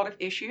caused a lot of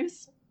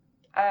issues,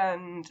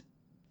 and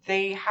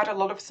they had a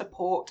lot of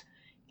support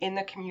in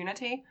the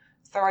community.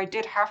 So I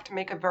did have to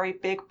make a very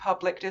big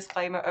public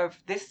disclaimer of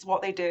this is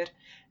what they did,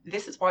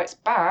 this is why it's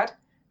bad,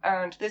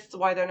 and this is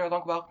why they're no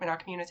longer welcome in our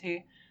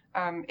community.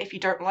 If you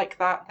don't like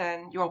that,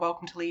 then you are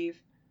welcome to leave.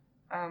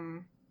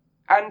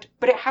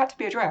 But it had to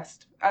be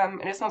addressed.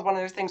 And it's not one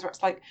of those things where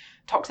it's like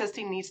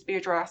toxicity needs to be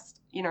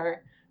addressed. The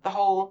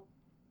whole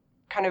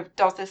kind of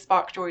does this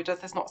spark joy, does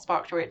this not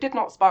spark joy? It did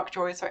not spark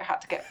joy, so it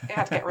had to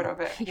get rid of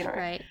it.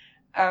 Right.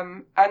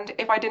 And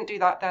if I didn't do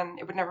that, then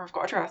it would never have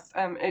got addressed.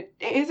 It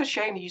is a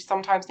shame you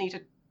sometimes need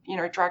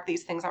to, drag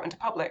these things out into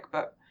public,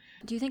 but...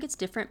 Do you think it's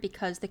different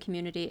because the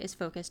community is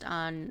focused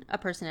on a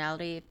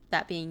personality,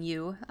 that being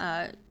you?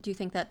 Do you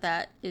think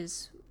that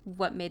is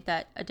what made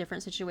that a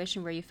different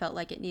situation where you felt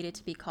like it needed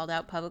to be called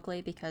out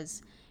publicly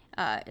because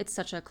it's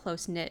such a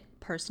close-knit,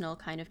 personal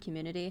kind of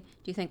community?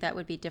 Do you think that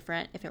would be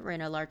different if it were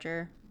in a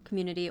larger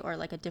community or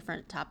like a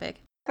different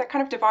topic? That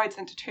kind of divides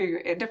into two.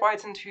 It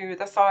divides into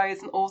the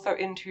size and also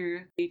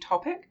into the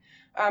topic.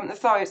 The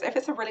size, if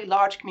it's a really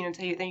large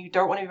community, then you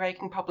don't want to be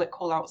making public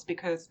call-outs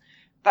because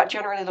that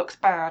generally looks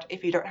bad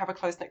if you don't have a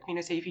close-knit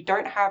community. If you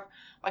don't have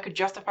like a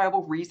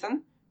justifiable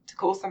reason to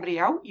call somebody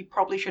out, you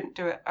probably shouldn't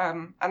do it.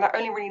 And that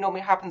only really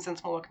normally happens in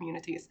smaller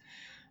communities.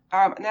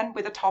 And then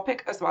with a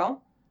topic as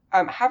well,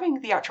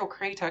 having the actual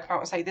creator come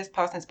out and say this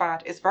person is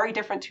bad is very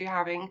different to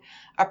having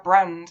a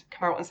brand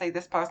come out and say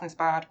this person is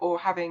bad, or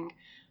having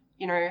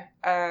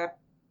a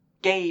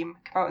game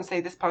come out and say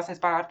this person is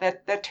bad.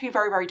 They're two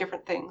very, very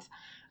different things.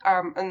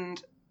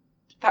 And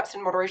that's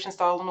in moderation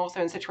style, and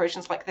also in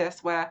situations like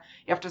this where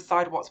you have to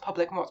decide what's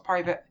public and what's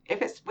private.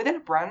 If it's within a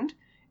brand,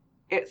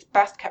 it's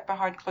best kept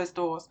behind closed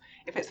doors.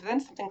 If it's within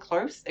something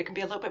close, it can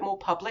be a little bit more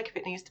public if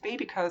it needs to be,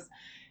 because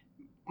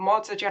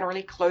mods are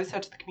generally closer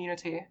to the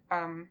community.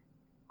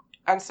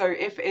 And so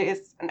if it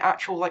is an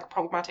actual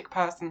problematic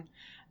person,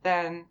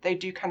 then they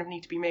do kind of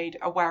need to be made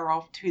aware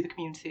of to the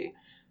community,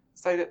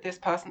 so that this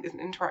person isn't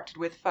interacted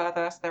with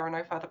further, so there are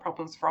no further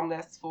problems from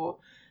this for,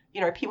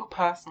 people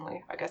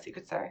personally, I guess you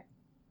could say.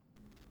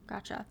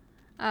 Gotcha.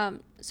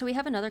 So we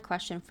have another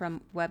question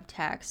from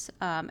WebTax,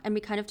 and we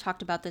kind of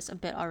talked about this a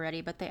bit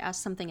already, but they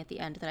asked something at the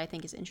end that I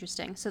think is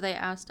interesting. So they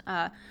asked,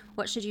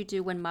 what should you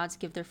do when mods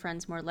give their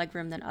friends more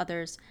legroom than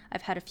others?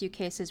 I've had a few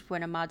cases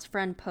when a mod's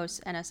friend posts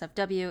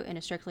NSFW in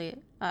a strictly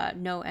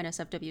no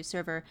NSFW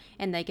server,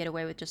 and they get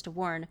away with just a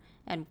warn,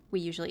 and we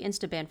usually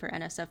insta-ban for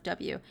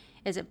NSFW.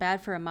 Is it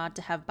bad for a mod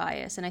to have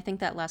bias? And I think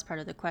that last part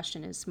of the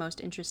question is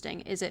most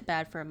interesting. Is it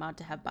bad for a mod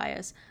to have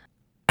bias?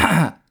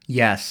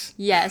 Yes.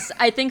 Yes.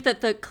 I think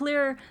that the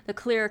clear,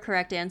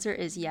 correct answer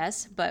is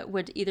yes, but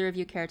would either of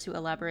you care to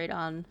elaborate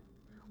on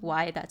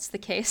why that's the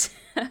case?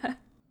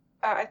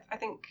 I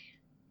think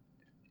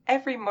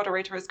every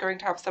moderator is going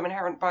to have some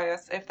inherent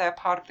bias if they're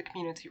part of the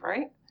community,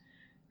 right?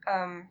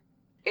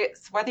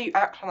 It's whether you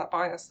act on that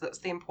bias that's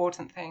the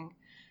important thing.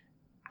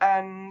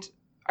 And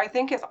I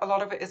think a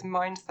lot of it is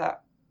mindset.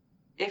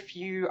 If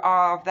you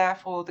are there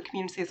for the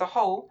community as a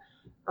whole,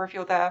 or if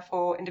you're there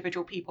for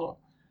individual people.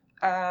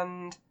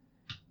 And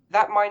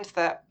that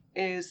mindset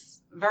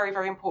is very,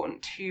 very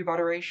important to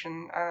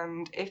moderation.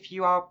 And if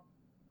you are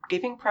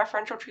giving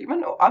preferential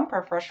treatment or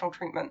unpreferential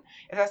treatment,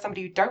 if there's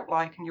somebody you don't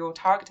like and you're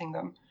targeting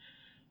them,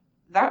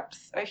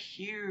 that's a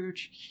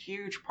huge,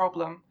 huge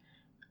problem.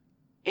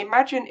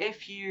 Imagine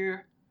if you,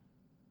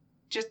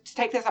 just to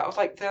take this out of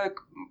the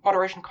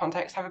moderation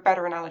context, have a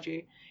better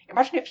analogy.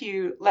 Imagine if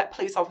you let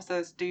police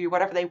officers do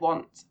whatever they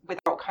want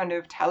without kind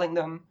of telling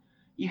them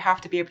you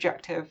have to be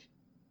objective.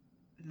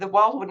 The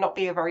world would not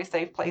be a very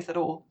safe place at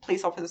all.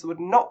 Police officers would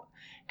not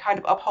kind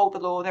of uphold the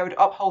law, they would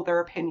uphold their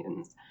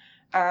opinions.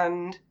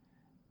 And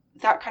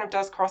that kind of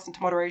does cross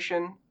into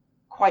moderation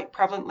quite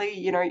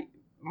prevalently.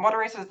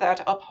 Moderators are there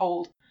to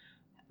uphold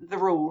the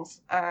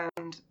rules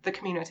and the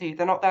community.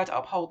 They're not there to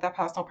uphold their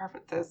personal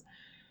preferences.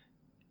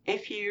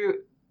 If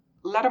you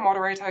let a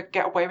moderator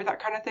get away with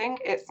that kind of thing,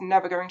 it's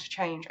never going to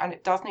change, and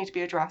it does need to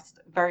be addressed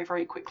very,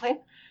 very quickly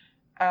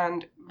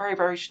and very,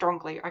 very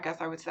strongly, I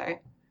guess I would say.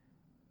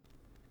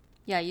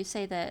 Yeah, you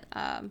say that,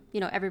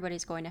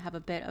 everybody's going to have a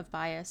bit of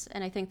bias.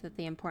 And I think that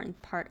the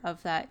important part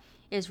of that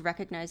is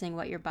recognizing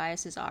what your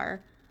biases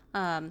are,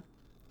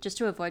 just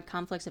to avoid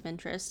conflicts of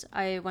interest.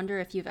 I wonder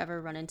if you've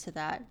ever run into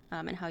that,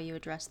 and how you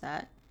address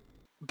that.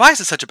 Bias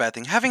is such a bad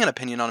thing. Having an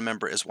opinion on a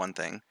member is one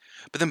thing,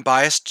 but then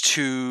bias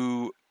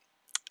to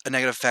a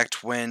negative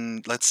effect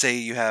when, let's say,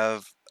 you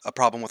have a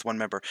problem with one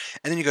member,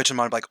 and then you go to a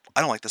mod and be like,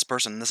 I don't like this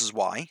person, and this is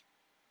why.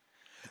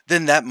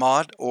 Then that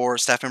mod or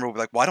staff member will be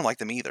like, well, I don't like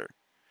them either.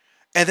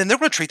 And then they're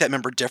going to treat that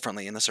member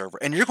differently in the server,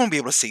 and you're going to be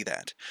able to see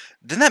that.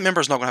 Then that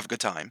member is not going to have a good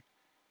time.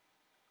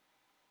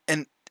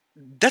 And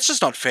that's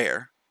just not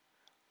fair.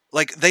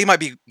 Like, they might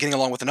be getting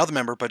along with another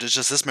member, but it's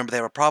just this member they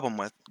have a problem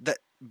with. That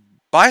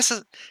bias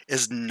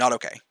is not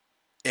okay.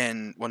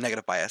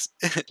 Negative bias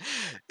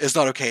is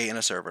not okay in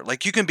a server.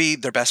 Like, you can be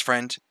their best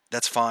friend,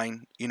 that's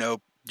fine. You're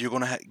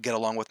going to get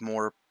along with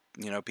more,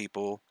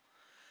 people,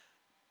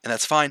 and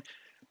that's fine.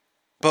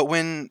 But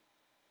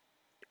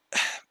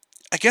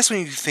I guess when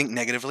you think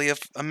negatively of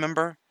a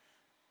member,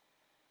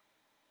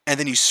 and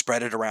then you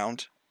spread it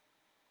around,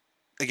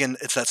 again,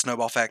 it's that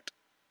snowball effect.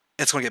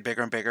 It's going to get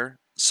bigger and bigger.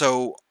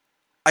 So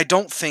I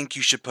don't think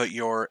you should put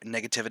your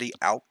negativity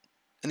out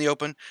in the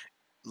open.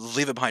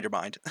 Leave it behind your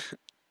mind.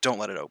 Don't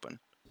let it open.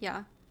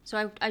 Yeah.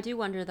 So I do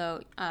wonder,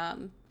 though,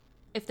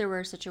 if there were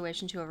a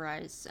situation to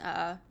arise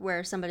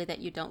where somebody that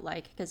you don't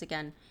like, because,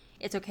 again,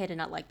 it's okay to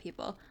not like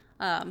people.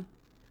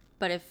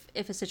 But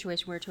if a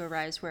situation were to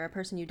arise where a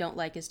person you don't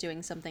like is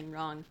doing something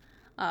wrong,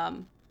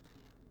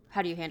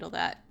 how do you handle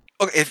that?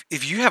 Okay,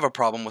 if you have a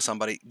problem with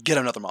somebody, get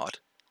another mod.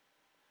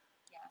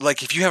 Yeah.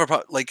 Like, if you have a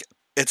problem, like,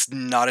 it's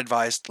not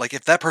advised. Like,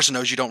 if that person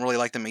knows you don't really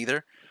like them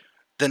either,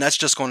 then that's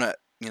just going to,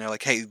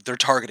 like, hey, they're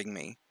targeting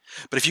me.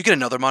 But if you get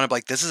another mod and be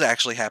like, this is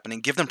actually happening,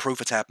 give them proof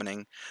it's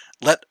happening,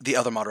 let the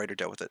other moderator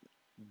deal with it.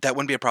 That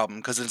wouldn't be a problem,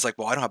 because it's like,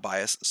 well, I don't have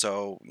bias,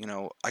 so,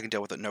 I can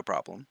deal with it, no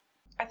problem.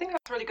 I think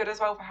that's really good as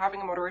well for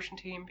having a moderation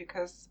team,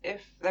 because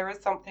if there is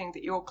something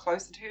that you're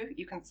closer to,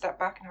 you can step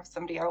back and have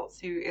somebody else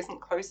who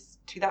isn't close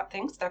to that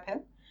thing step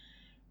in.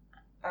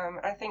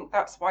 I think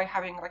that's why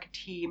having like a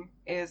team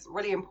is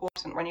really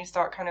important when you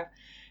start kind of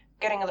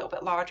getting a little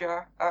bit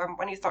larger,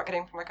 when you start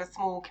getting from like a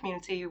small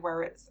community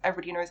where it's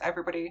everybody knows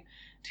everybody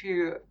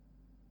to,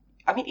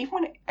 I mean, even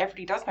when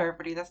everybody does know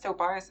everybody, there's still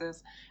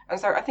biases. And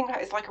so I think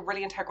that is like a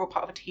really integral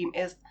part of a team,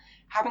 is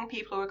having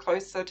people who are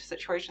closer to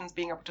situations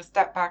being able to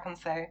step back and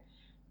say,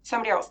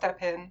 somebody else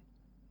step in,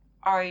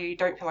 I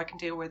don't feel I can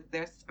deal with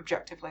this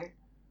objectively.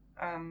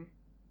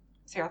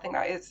 So yeah, I think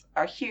that is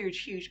a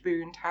huge, huge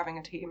boon to having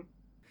a team.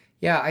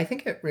 Yeah, I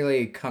think it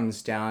really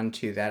comes down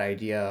to that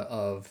idea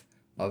of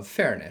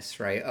fairness,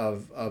 right?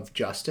 Of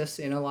justice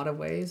in a lot of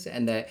ways,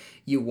 and that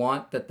you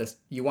want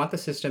the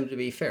system to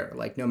be fair.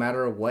 Like, no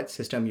matter what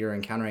system you're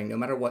encountering, no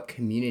matter what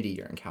community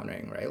you're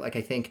encountering, right? Like,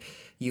 I think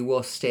you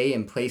will stay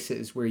in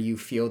places where you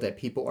feel that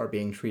people are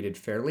being treated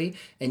fairly,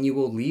 and you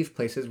will leave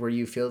places where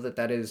you feel that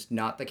that is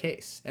not the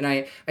case. And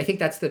I think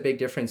that's the big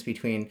difference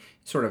between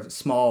sort of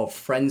small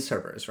friend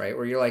servers, right?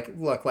 Where you're like,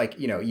 look, like,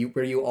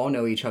 where you all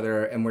know each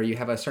other and where you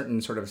have a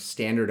certain sort of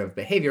standard of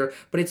behavior,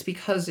 but it's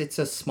because it's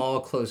a small,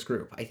 close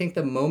group. I think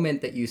the moment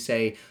that you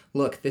say,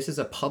 look, this is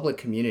a public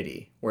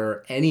community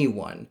where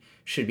anyone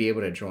should be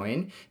able to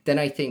join, then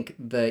I think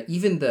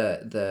even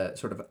the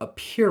sort of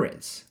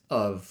appearance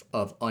of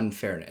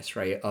unfairness,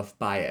 right, of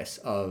bias,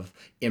 of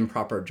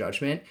improper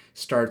judgment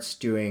starts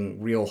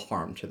doing real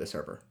harm to the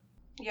server.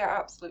 Yeah,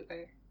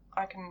 absolutely.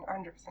 I can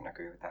 100%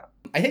 agree with that.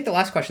 I think the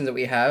last question that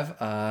we have,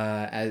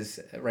 as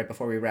right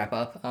before we wrap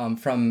up,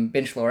 from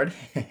Benchlord,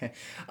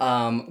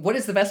 what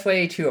is the best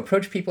way to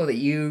approach people that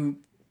you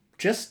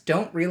just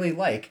don't really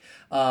like,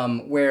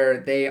 where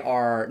they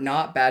are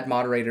not bad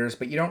moderators,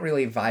 but you don't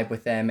really vibe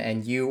with them,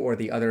 and you or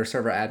the other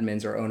server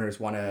admins or owners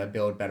want to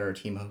build better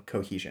team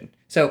cohesion?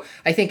 So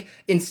I think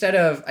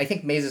I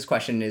think Maze's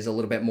question is a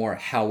little bit more,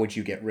 how would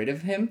you get rid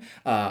of him?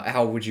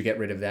 How would you get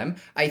rid of them?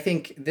 I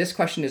think this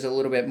question is a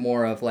little bit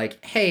more of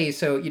like, hey,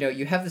 so,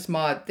 you have this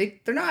mod,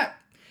 they're not,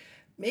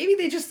 maybe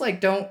they just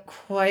like don't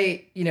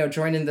quite,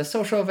 join in the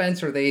social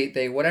events, or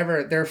they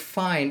whatever, they're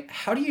fine.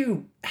 How do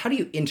you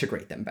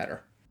integrate them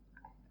better?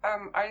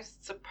 I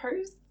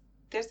suppose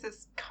this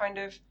is kind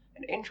of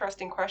an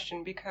interesting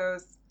question,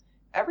 because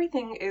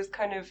everything is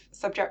kind of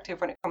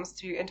subjective when it comes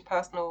to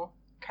interpersonal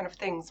kind of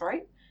things,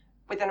 right?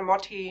 Within a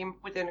mod team,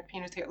 within a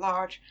community at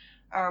large.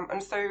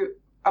 And so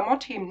a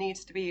mod team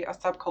needs to be a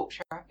subculture,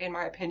 in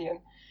my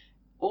opinion.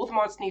 All the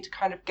mods need to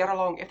kind of get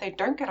along. If they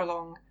don't get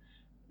along,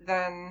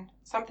 then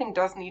something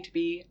does need to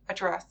be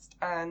addressed,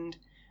 and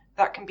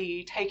that can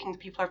be taking the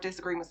people who have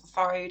disagreements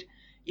aside.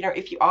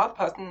 If you are the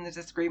person in the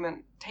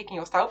disagreement, taking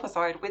yourself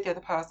aside with the other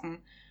person,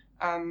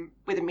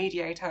 with a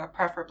mediator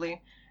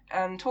preferably,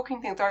 and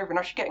talking things over and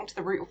actually getting to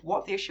the root of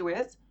what the issue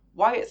is,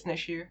 why it's an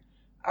issue.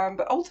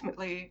 But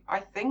ultimately, I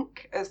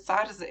think, as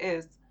sad as it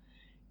is,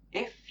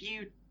 if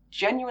you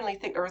genuinely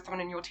think there is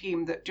someone in your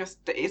team that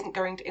isn't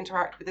going to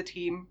interact with the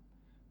team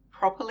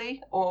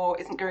properly or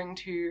isn't going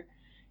to,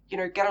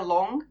 get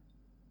along,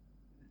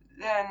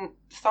 then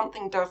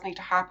something does need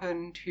to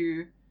happen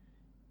to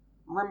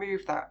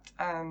remove that.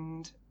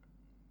 And,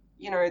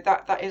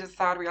 that is a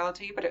sad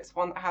reality, but it's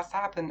one that has to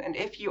happen. And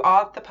if you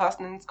are the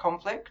person in this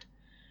conflict,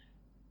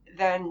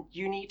 then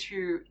you need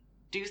to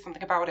do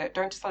something about it.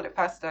 Don't just let it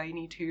fester. You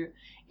need to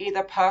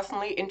either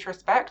personally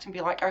introspect and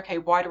be like, okay,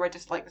 why do I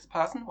dislike this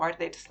person? Why do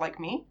they dislike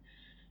me?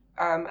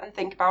 And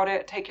think about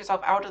it. Take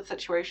yourself out of the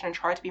situation and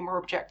try to be more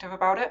objective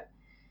about it.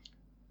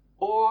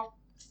 Or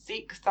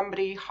seek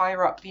somebody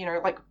higher up,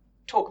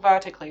 talk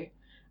vertically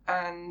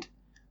and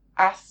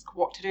ask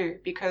what to do.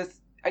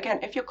 Because, again,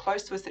 if you're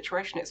close to a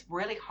situation, it's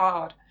really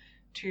hard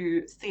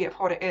to see it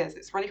for what it is.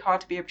 It's really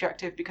hard to be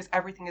objective because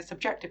everything is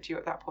subjective to you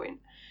at that point.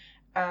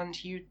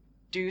 And you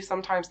do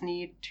sometimes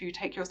need to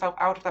take yourself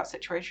out of that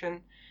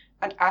situation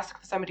and ask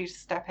for somebody to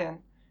step in.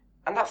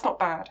 And that's not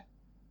bad.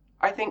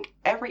 I think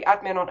every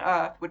admin on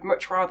earth would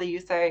much rather you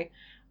say,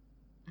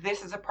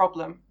 this is a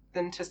problem,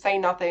 than to say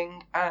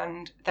nothing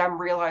and then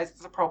realize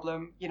it's a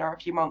problem, a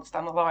few months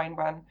down the line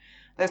when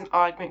there's an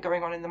argument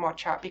going on in the mod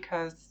chat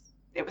because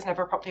it was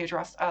never properly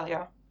addressed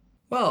earlier.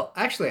 Well,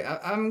 actually,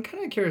 I'm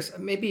kind of curious,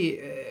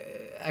 maybe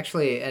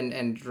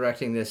and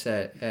directing this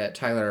at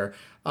Tyler,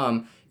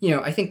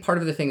 I think part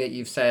of the thing that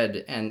you've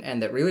said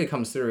and that really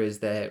comes through is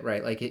that,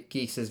 right, like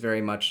Geeks is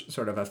very much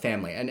sort of a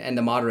family and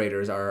the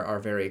moderators are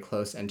very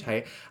close and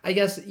tight. I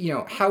guess,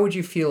 how would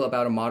you feel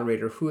about a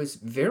moderator who is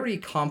very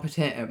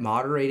competent at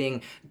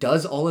moderating,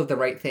 does all of the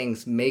right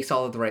things, makes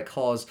all of the right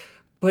calls,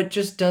 but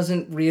just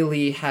doesn't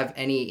really have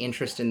any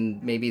interest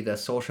in maybe the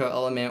social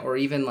element or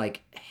even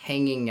like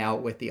hanging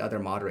out with the other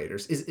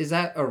moderators? Is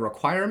that a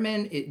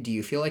requirement? Do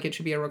you feel like it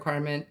should be a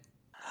requirement?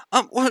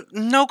 Well,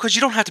 no, because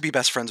you don't have to be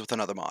best friends with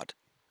another mod.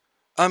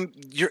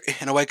 You're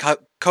in a way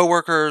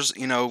co-workers,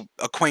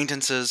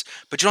 acquaintances,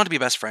 but you don't have to be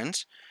best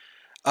friends.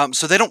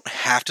 So they don't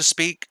have to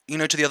speak,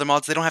 to the other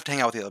mods. They don't have to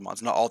hang out with the other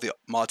mods. Not all the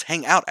mods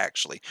hang out,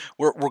 actually.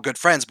 We're good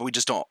friends, but we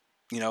just don't.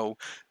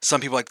 Some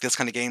people like this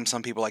kind of game,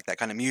 some people like that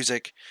kind of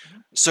music.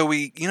 So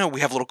we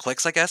have little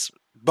cliques, I guess,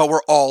 but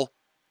we're all,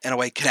 in a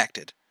way,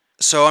 connected.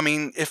 So, I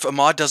mean, if a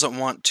mod doesn't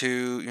want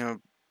to,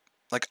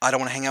 I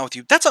don't want to hang out with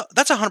you, that's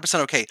 100%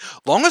 okay.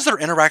 Long as they're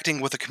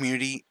interacting with the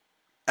community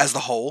as the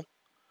whole,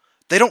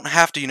 they don't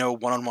have to,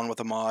 one-on-one with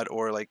a mod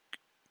or,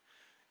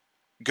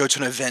 go to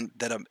an event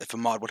that if a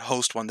mod would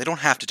host one, they don't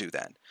have to do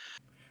that.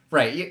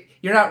 Right.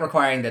 You're not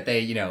requiring that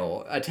they,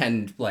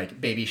 attend,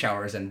 baby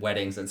showers and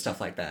weddings and stuff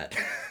like that.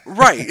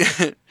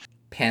 Right.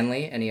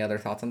 Panley, any other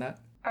thoughts on that?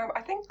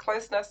 I think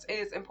closeness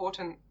is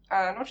important,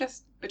 not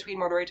just between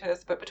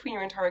moderators, but between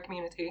your entire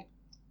community.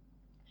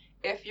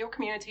 If your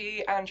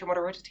community and your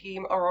moderator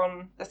team are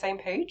on the same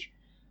page,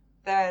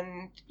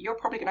 then you're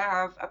probably going to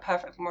have a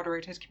perfectly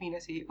moderated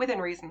community within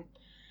reason.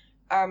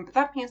 But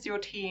that means your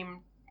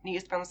team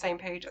needs to be on the same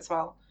page as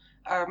well.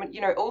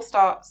 It all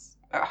starts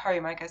at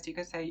home, I guess you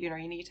could say. You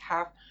need to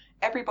have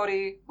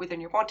everybody within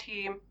your mod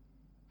team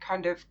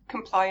kind of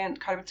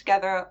compliant, kind of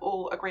together,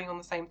 all agreeing on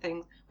the same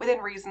things within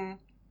reason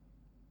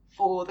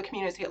for the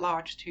community at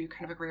large to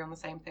kind of agree on the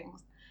same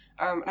things.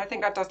 And I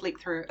think that does leak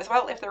through. As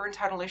well, if there are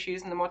internal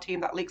issues in the mod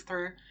team, that leaks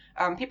through.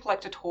 People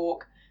like to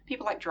talk.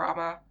 People like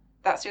drama.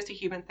 That's just a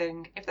human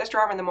thing. If there's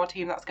drama in the mod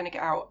team, that's going to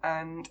get out,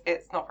 and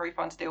it's not very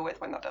fun to deal with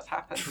when that does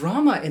happen.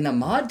 Drama in the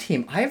mod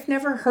team? I've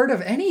never heard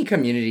of any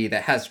community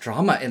that has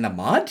drama in the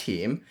mod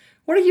team.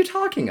 What are you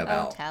talking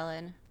about? Oh,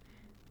 Talon.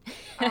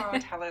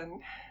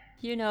 Talon.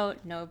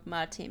 No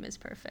mod team is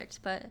perfect,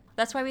 but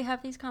that's why we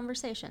have these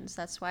conversations.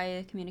 That's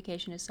why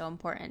communication is so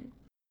important.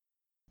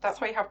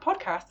 That's why you have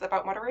podcasts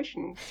about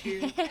moderation,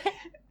 to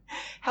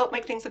help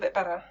make things a bit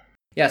better.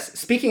 Yes,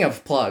 speaking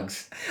of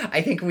plugs,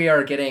 I think we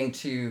are getting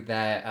to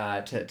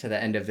that to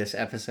the end of this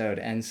episode,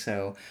 and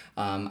so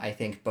I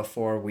think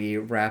before we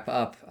wrap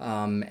up,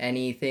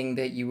 anything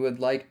that you would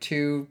like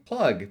to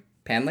plug,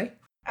 Panley?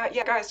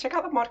 Yeah, guys, check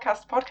out the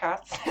Modcast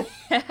podcasts.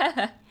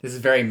 This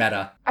is very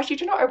meta. Actually,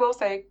 do you know what I will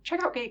say?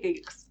 Check out Gay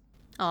Geeks.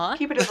 Aw.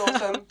 Cupid is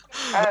awesome,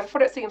 and for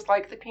what it seems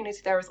like, the community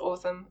there is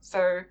awesome.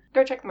 So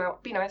go check them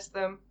out, be nice to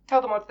them, tell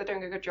the mods they're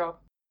doing a good job.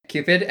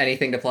 Cupid,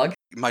 anything to plug?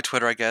 My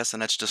Twitter, I guess,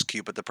 and that's just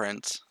Cupid the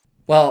Prince.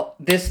 Well,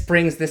 this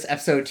brings this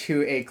episode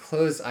to a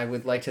close. We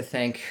would like to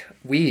thank,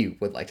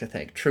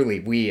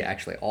 truly, we,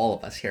 actually, all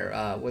of us here,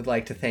 would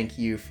like to thank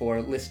you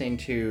for listening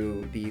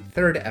to the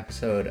third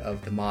episode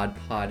of the Mod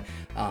Pod.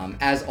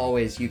 As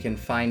always, you can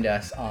find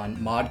us on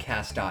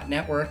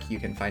modcast.network. You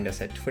can find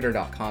us at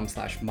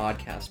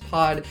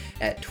twitter.com/modcastpod,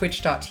 at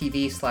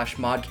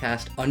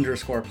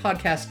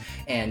twitch.tv/modcast_podcast,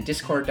 and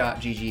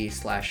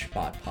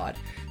discord.gg/modpod.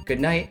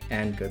 Good night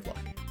and good luck.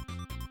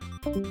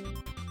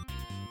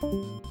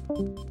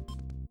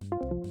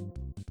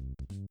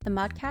 The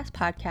Modcast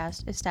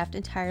podcast is staffed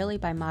entirely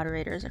by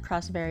moderators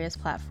across various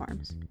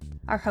platforms.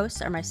 Our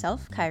hosts are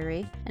myself,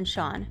 Kyrie, and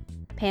Sean.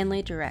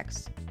 Panley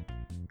directs.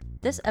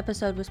 This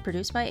episode was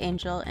produced by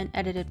Angel and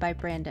edited by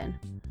Brandon.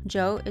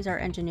 Joe is our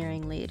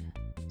engineering lead.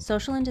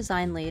 Social and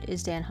design lead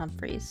is Dan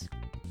Humphreys.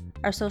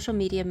 Our social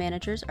media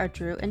managers are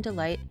Drew and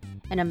Delight,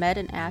 and Ahmed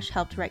and Ash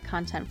helped write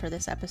content for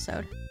this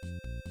episode.